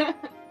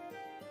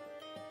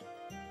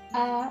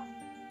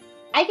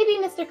 I could be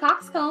Mr.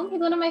 Coxcomb. He's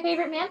one of my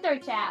favorite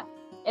Manthor chaps.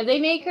 If they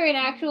make her an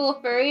actual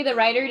furry, the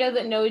writer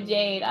doesn't know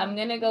Jade. I'm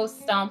gonna go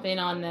stomp in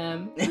on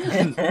them.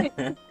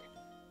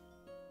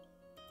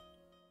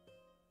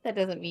 That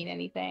doesn't mean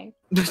anything.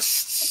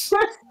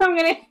 I'm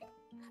gonna.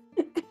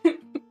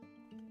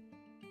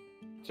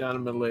 John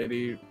and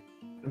Milady,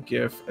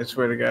 GIF. I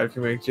swear to God, if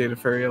you make Jade a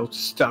furry, I'll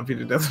stomp you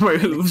to death with my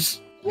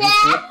hooves.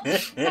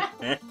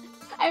 Yeah!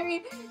 I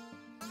mean,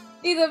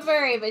 she's a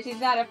furry, but she's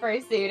not a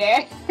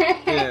fursuiter.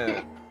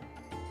 Yeah.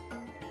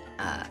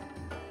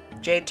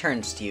 Jade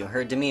turns to you,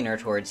 her demeanor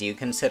towards you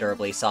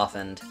considerably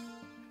softened.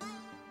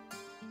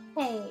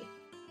 Hey,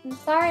 I'm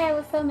sorry I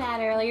was so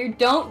mad earlier.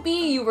 Don't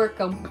be, you were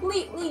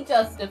completely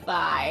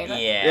justified.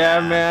 Yeah.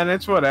 Yeah, man,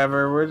 it's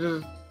whatever.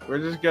 We're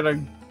just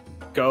gonna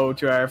go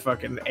to our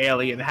fucking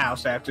alien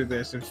house after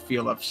this and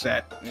feel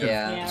upset.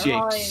 Yeah. Jake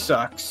really.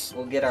 sucks.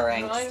 We'll get our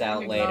Well, angst I'm out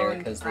gonna later, go and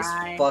because this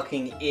cry.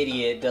 fucking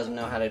idiot doesn't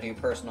know how to do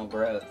personal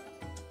growth.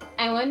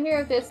 I wonder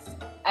if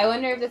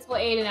this will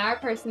aid in our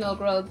personal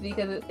growth,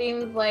 because it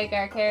seems like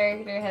our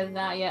character has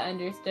not yet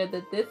understood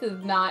that this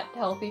is not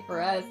healthy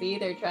for us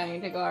either, trying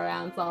to go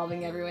around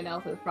solving everyone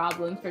else's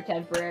problems for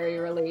temporary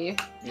relief.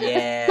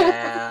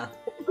 Yeah.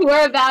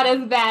 We're about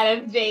as bad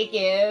as Jake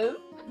is.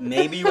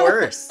 Maybe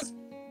worse.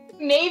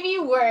 Maybe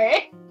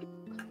worse.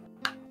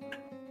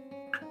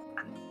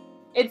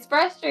 It's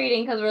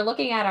frustrating because we're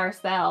looking at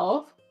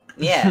ourselves.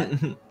 Yeah.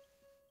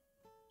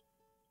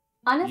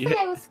 Honestly, Yeah.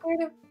 I was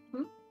scared of...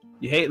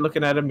 You hate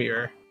looking at a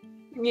mirror.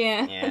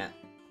 Yeah. Yeah.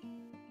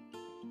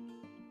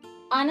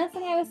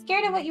 Honestly, I was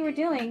scared of what you were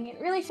doing. It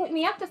really shook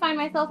me up to find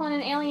myself on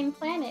an alien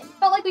planet.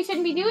 Felt like we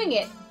shouldn't be doing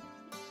it.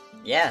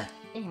 Yeah.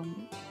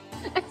 Damn.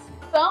 It's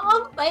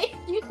almost like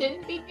you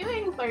shouldn't be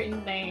doing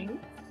certain things.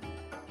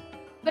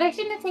 But I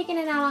shouldn't have taken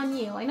it out on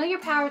you. I know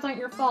your powers aren't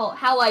your fault.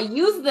 How I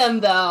use them,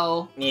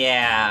 though,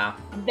 Yeah.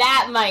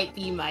 that might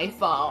be my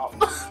fault.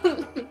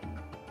 Do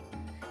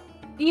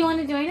you want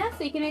to join us?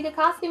 We can make a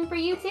costume for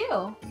you,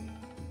 too.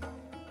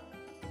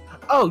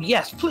 Oh,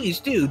 yes, please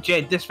do.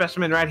 Jade, this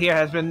specimen right here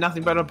has been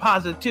nothing but a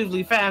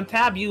positively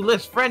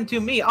fantabulous friend to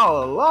me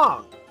all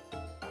along.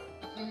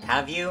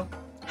 Have you?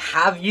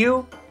 Have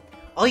you?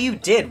 All you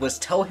did was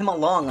tow him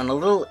along on a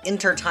little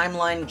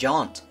inter-timeline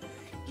jaunt.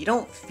 You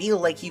don't feel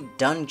like you've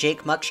done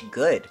Jake much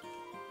good.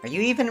 Are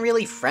you even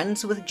really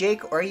friends with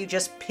Jake, or are you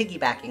just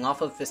piggybacking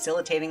off of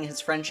facilitating his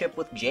friendship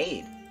with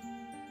Jade?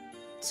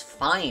 It's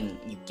fine,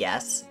 you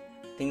guess.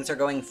 Things are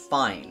going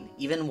fine,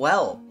 even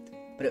well,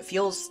 but it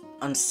feels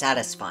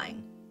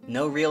unsatisfying.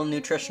 No real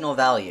nutritional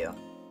value.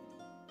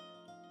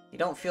 You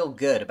don't feel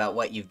good about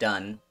what you've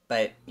done,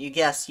 but you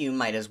guess you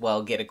might as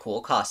well get a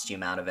cool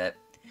costume out of it.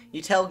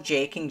 You tell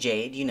Jake and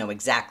Jade you know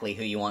exactly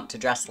who you want to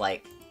dress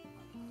like.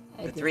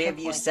 The three of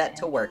you set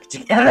to work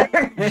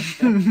together.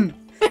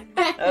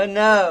 Oh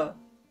no.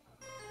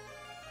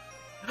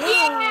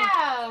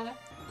 Yeah!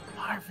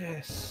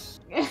 Marvis.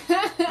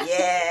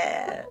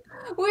 Yeah.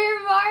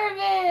 We're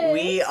Marvis!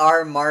 We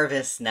are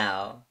Marvis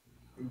now.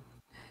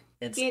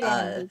 It's Get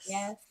us. in,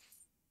 yes.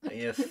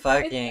 You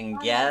fucking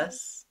It's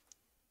guess.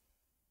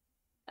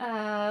 Look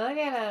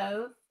at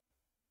us.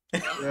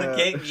 Look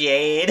at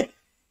Jade.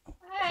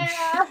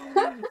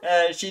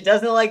 Yeah. She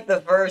doesn't like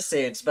the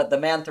fursuits, but the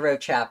Manthro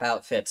chap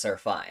outfits are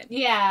fine.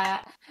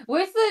 Yeah.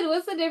 What's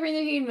the difference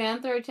between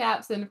Manthro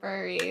chaps and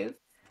furries?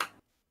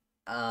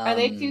 Are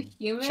they too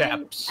human?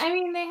 Chaps. I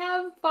mean, they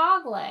have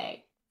fog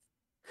legs.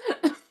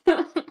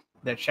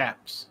 They're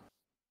chaps.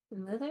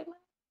 Lizard legs?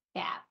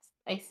 Chaps.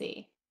 I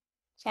see.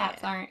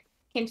 Chaps aren't.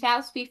 Can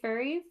chaps be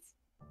furries?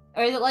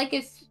 Or is it like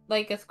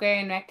a square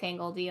and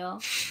rectangle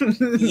deal?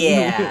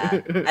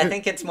 Yeah. I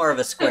think it's more of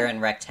a square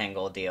and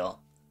rectangle deal.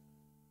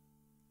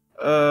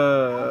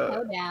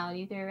 Go down.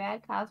 You threw a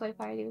rad cosplay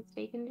party with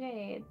Jake and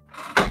Jade.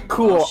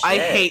 Cool. Oh, I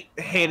shit.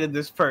 hated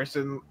this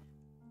person.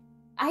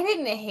 I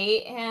didn't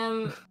hate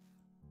him.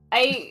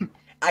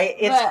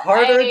 It's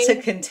harder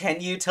to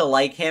continue to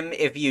like him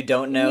if you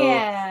don't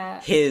know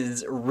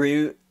his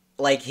root,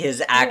 like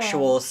his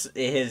actual,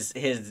 his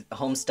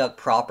Homestuck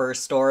proper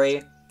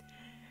story,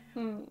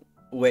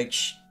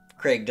 which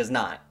Craig does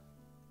not.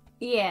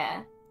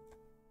 Yeah.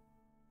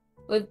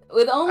 With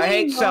only I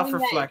hate knowing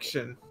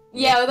self-reflection.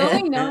 with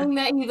only knowing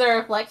that he's a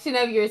reflection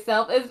of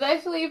yourself,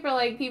 especially for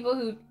like people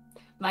who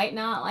might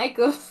not like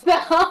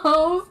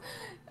themselves.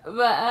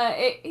 But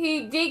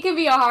Jake can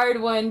be a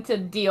hard one to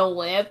deal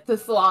with, to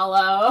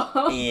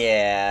swallow.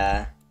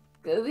 Yeah.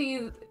 Because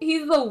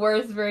he's the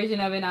worst version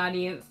of an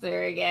audience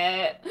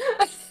surrogate.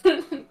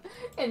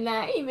 And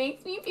that he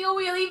makes me feel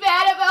really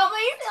bad about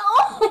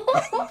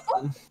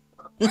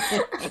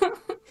myself.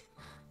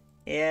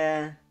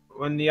 Yeah.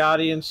 When the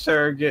audience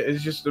surrogate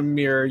is just a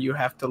mirror you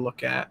have to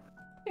look at.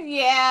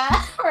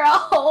 Yeah, for a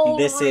whole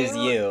This is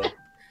room. you.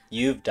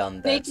 You've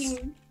done this.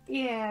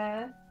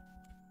 Yeah.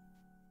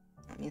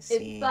 Let me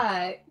see. It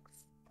sucks.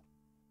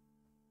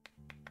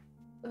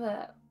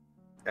 But...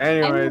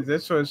 Anyway,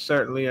 this was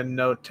certainly a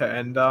note to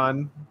end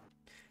on.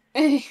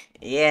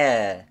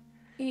 Yeah.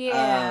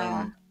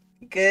 Yeah.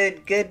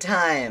 Good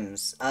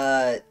times.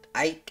 I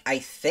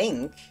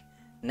think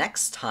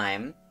next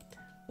time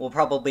we'll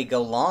probably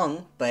go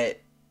long, but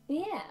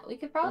Yeah, we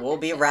could probably... we'll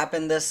be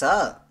wrapping this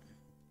up.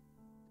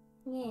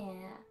 Yeah.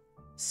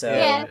 So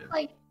Yeah, it's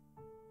like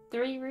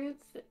 3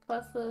 routes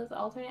plus those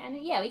alternate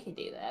ending. Yeah, we could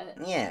do that.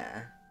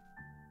 yeah.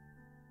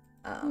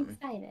 I'm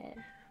excited.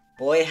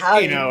 Boy, how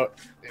You know,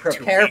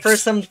 prepare for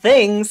some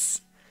things.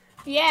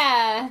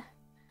 Yeah.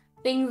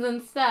 Things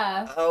and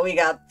stuff. Oh, we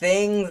got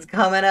things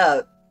coming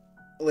up.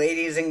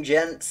 Ladies and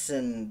gents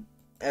and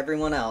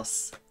everyone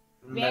else.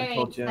 Very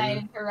mental gym.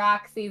 excited for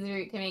Roxy's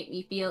route to make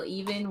me feel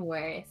even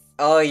worse.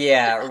 Oh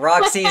yeah,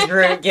 Roxy's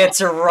route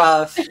gets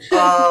rough.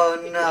 Oh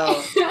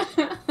no.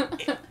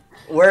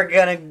 We're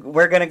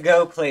gonna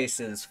go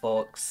places,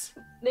 folks.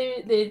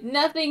 There's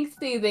nothing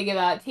soothing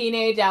about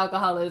teenage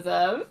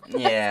alcoholism.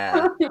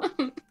 Yeah.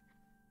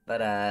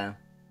 But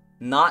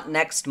not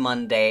next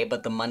Monday,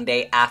 but the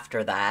Monday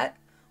after that,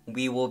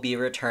 we will be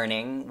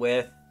returning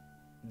with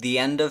the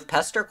end of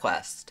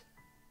Pesterquest.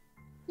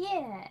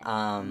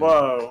 Yeah.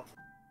 Whoa.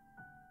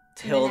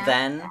 till And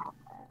then,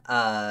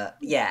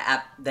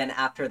 then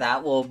after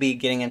that, we'll be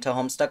getting into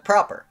Homestuck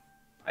proper.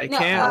 I No,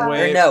 can't or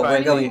wait. no, if we're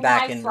I going need-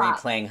 back Hive and Swap.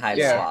 replaying Hive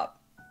Yeah.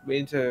 Swap We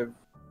need to.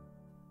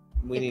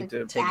 We Get need the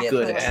to. to get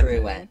good the end.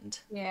 true end,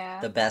 Yeah.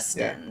 the best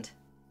Yeah. end.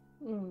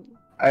 Mm.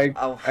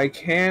 I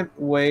can't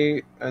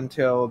wait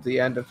until the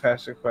end of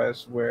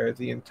Pesterquest where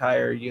the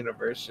entire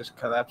universe just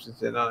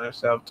collapses in on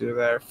itself due to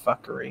their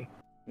fuckery.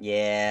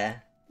 Yeah.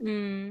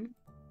 Mm.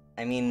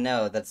 I mean,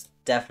 no, that's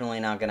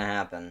definitely not gonna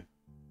happen.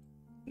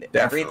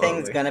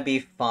 Everything's Definitely. gonna be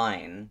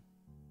fine.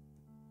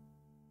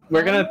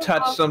 We're gonna I wonder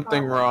touch how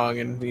something far- wrong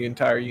and the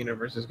entire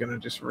universe is gonna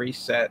just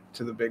reset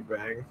to the Big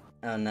Bang.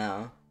 Oh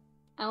no.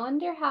 I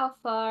wonder how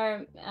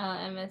far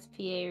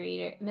MSPA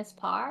reader Miss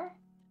Parr.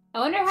 I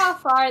wonder how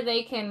far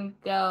they can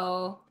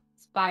go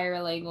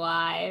spiraling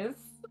wise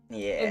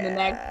Yeah. in the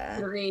next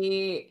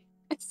 3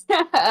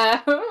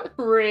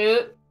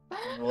 routes.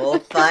 We'll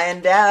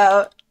find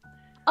out.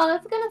 Oh,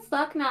 that's gonna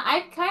suck now.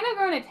 I've kind of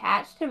grown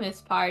attached to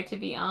Miss Parr, to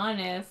be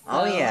honest.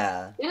 Oh so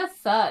yeah. It's gonna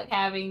suck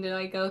having to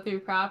like go through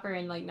proper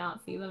and like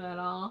not see them at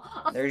all.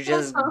 They're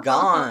just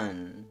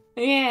gone.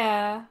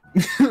 Yeah.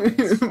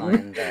 It's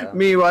fine though.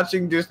 Me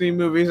watching Disney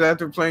movies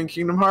after playing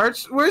Kingdom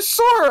Hearts. Where's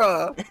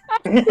Sora?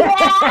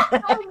 Yeah,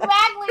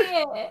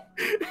 exactly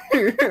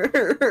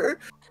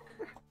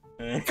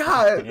it.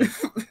 God,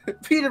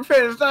 Peter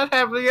Pan is not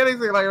happening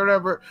anything like I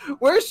remember.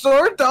 Where's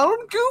Sora, Donald,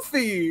 and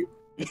Goofy?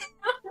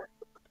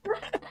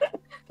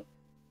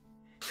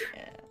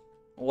 Yeah.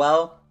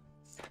 Well,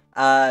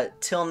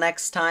 till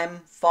next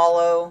time,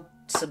 follow,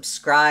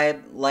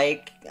 subscribe,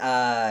 like,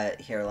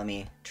 here, let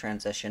me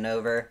transition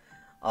over.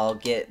 I'll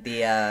get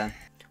the,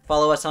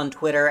 follow us on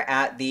Twitter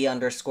at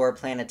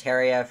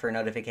 @the_planetaria for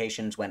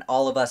notifications when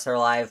all of us are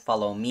live.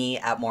 Follow me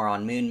at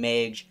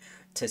 @moreonmoonmage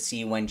to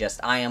see when just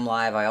I am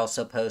live. I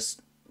also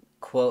post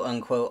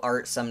quote-unquote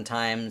art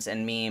sometimes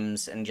and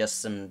memes and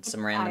just some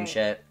random art.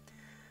 shit.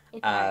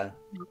 It's art,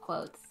 no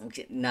quotes.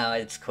 No,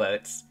 it's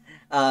quotes.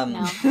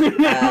 No.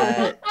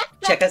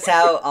 Check us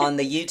out on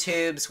the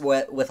YouTubes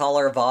with all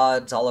our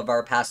VODs, all of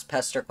our past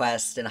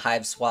Pesterquest and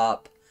Hive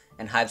Swap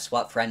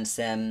Friend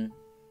Sim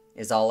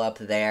is all up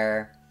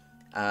there.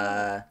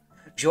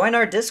 Join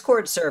our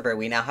Discord server.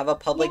 We now have a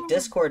public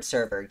Discord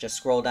server. Just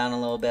scroll down a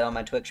little bit on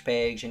my Twitch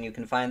page and you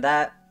can find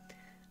that.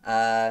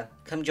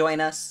 Come join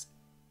us.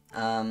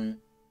 And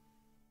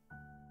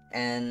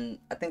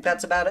I think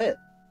that's about it.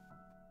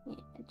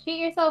 Treat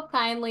yourself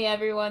kindly,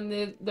 everyone.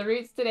 The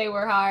routes today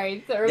were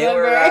hard, so They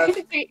were remember,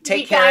 rough. be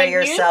Take care of kind to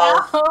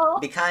yourself.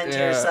 yourself. Be kind to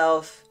Yeah.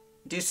 yourself.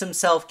 Do some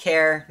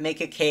self-care.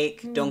 Make a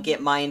cake. Don't get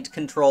mind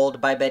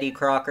controlled by Betty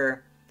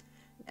Crocker.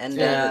 And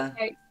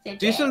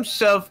Do some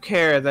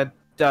self-care that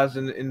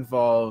doesn't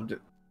involve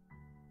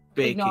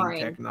baking Ignoring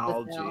the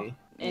technology. smell.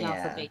 And Yeah.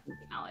 also baking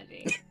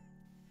technology.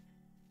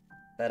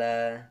 but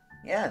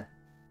yeah.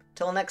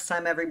 Till next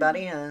time,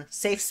 everybody.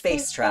 Safe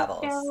space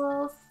travels.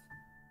 Travels.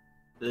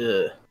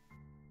 Ugh.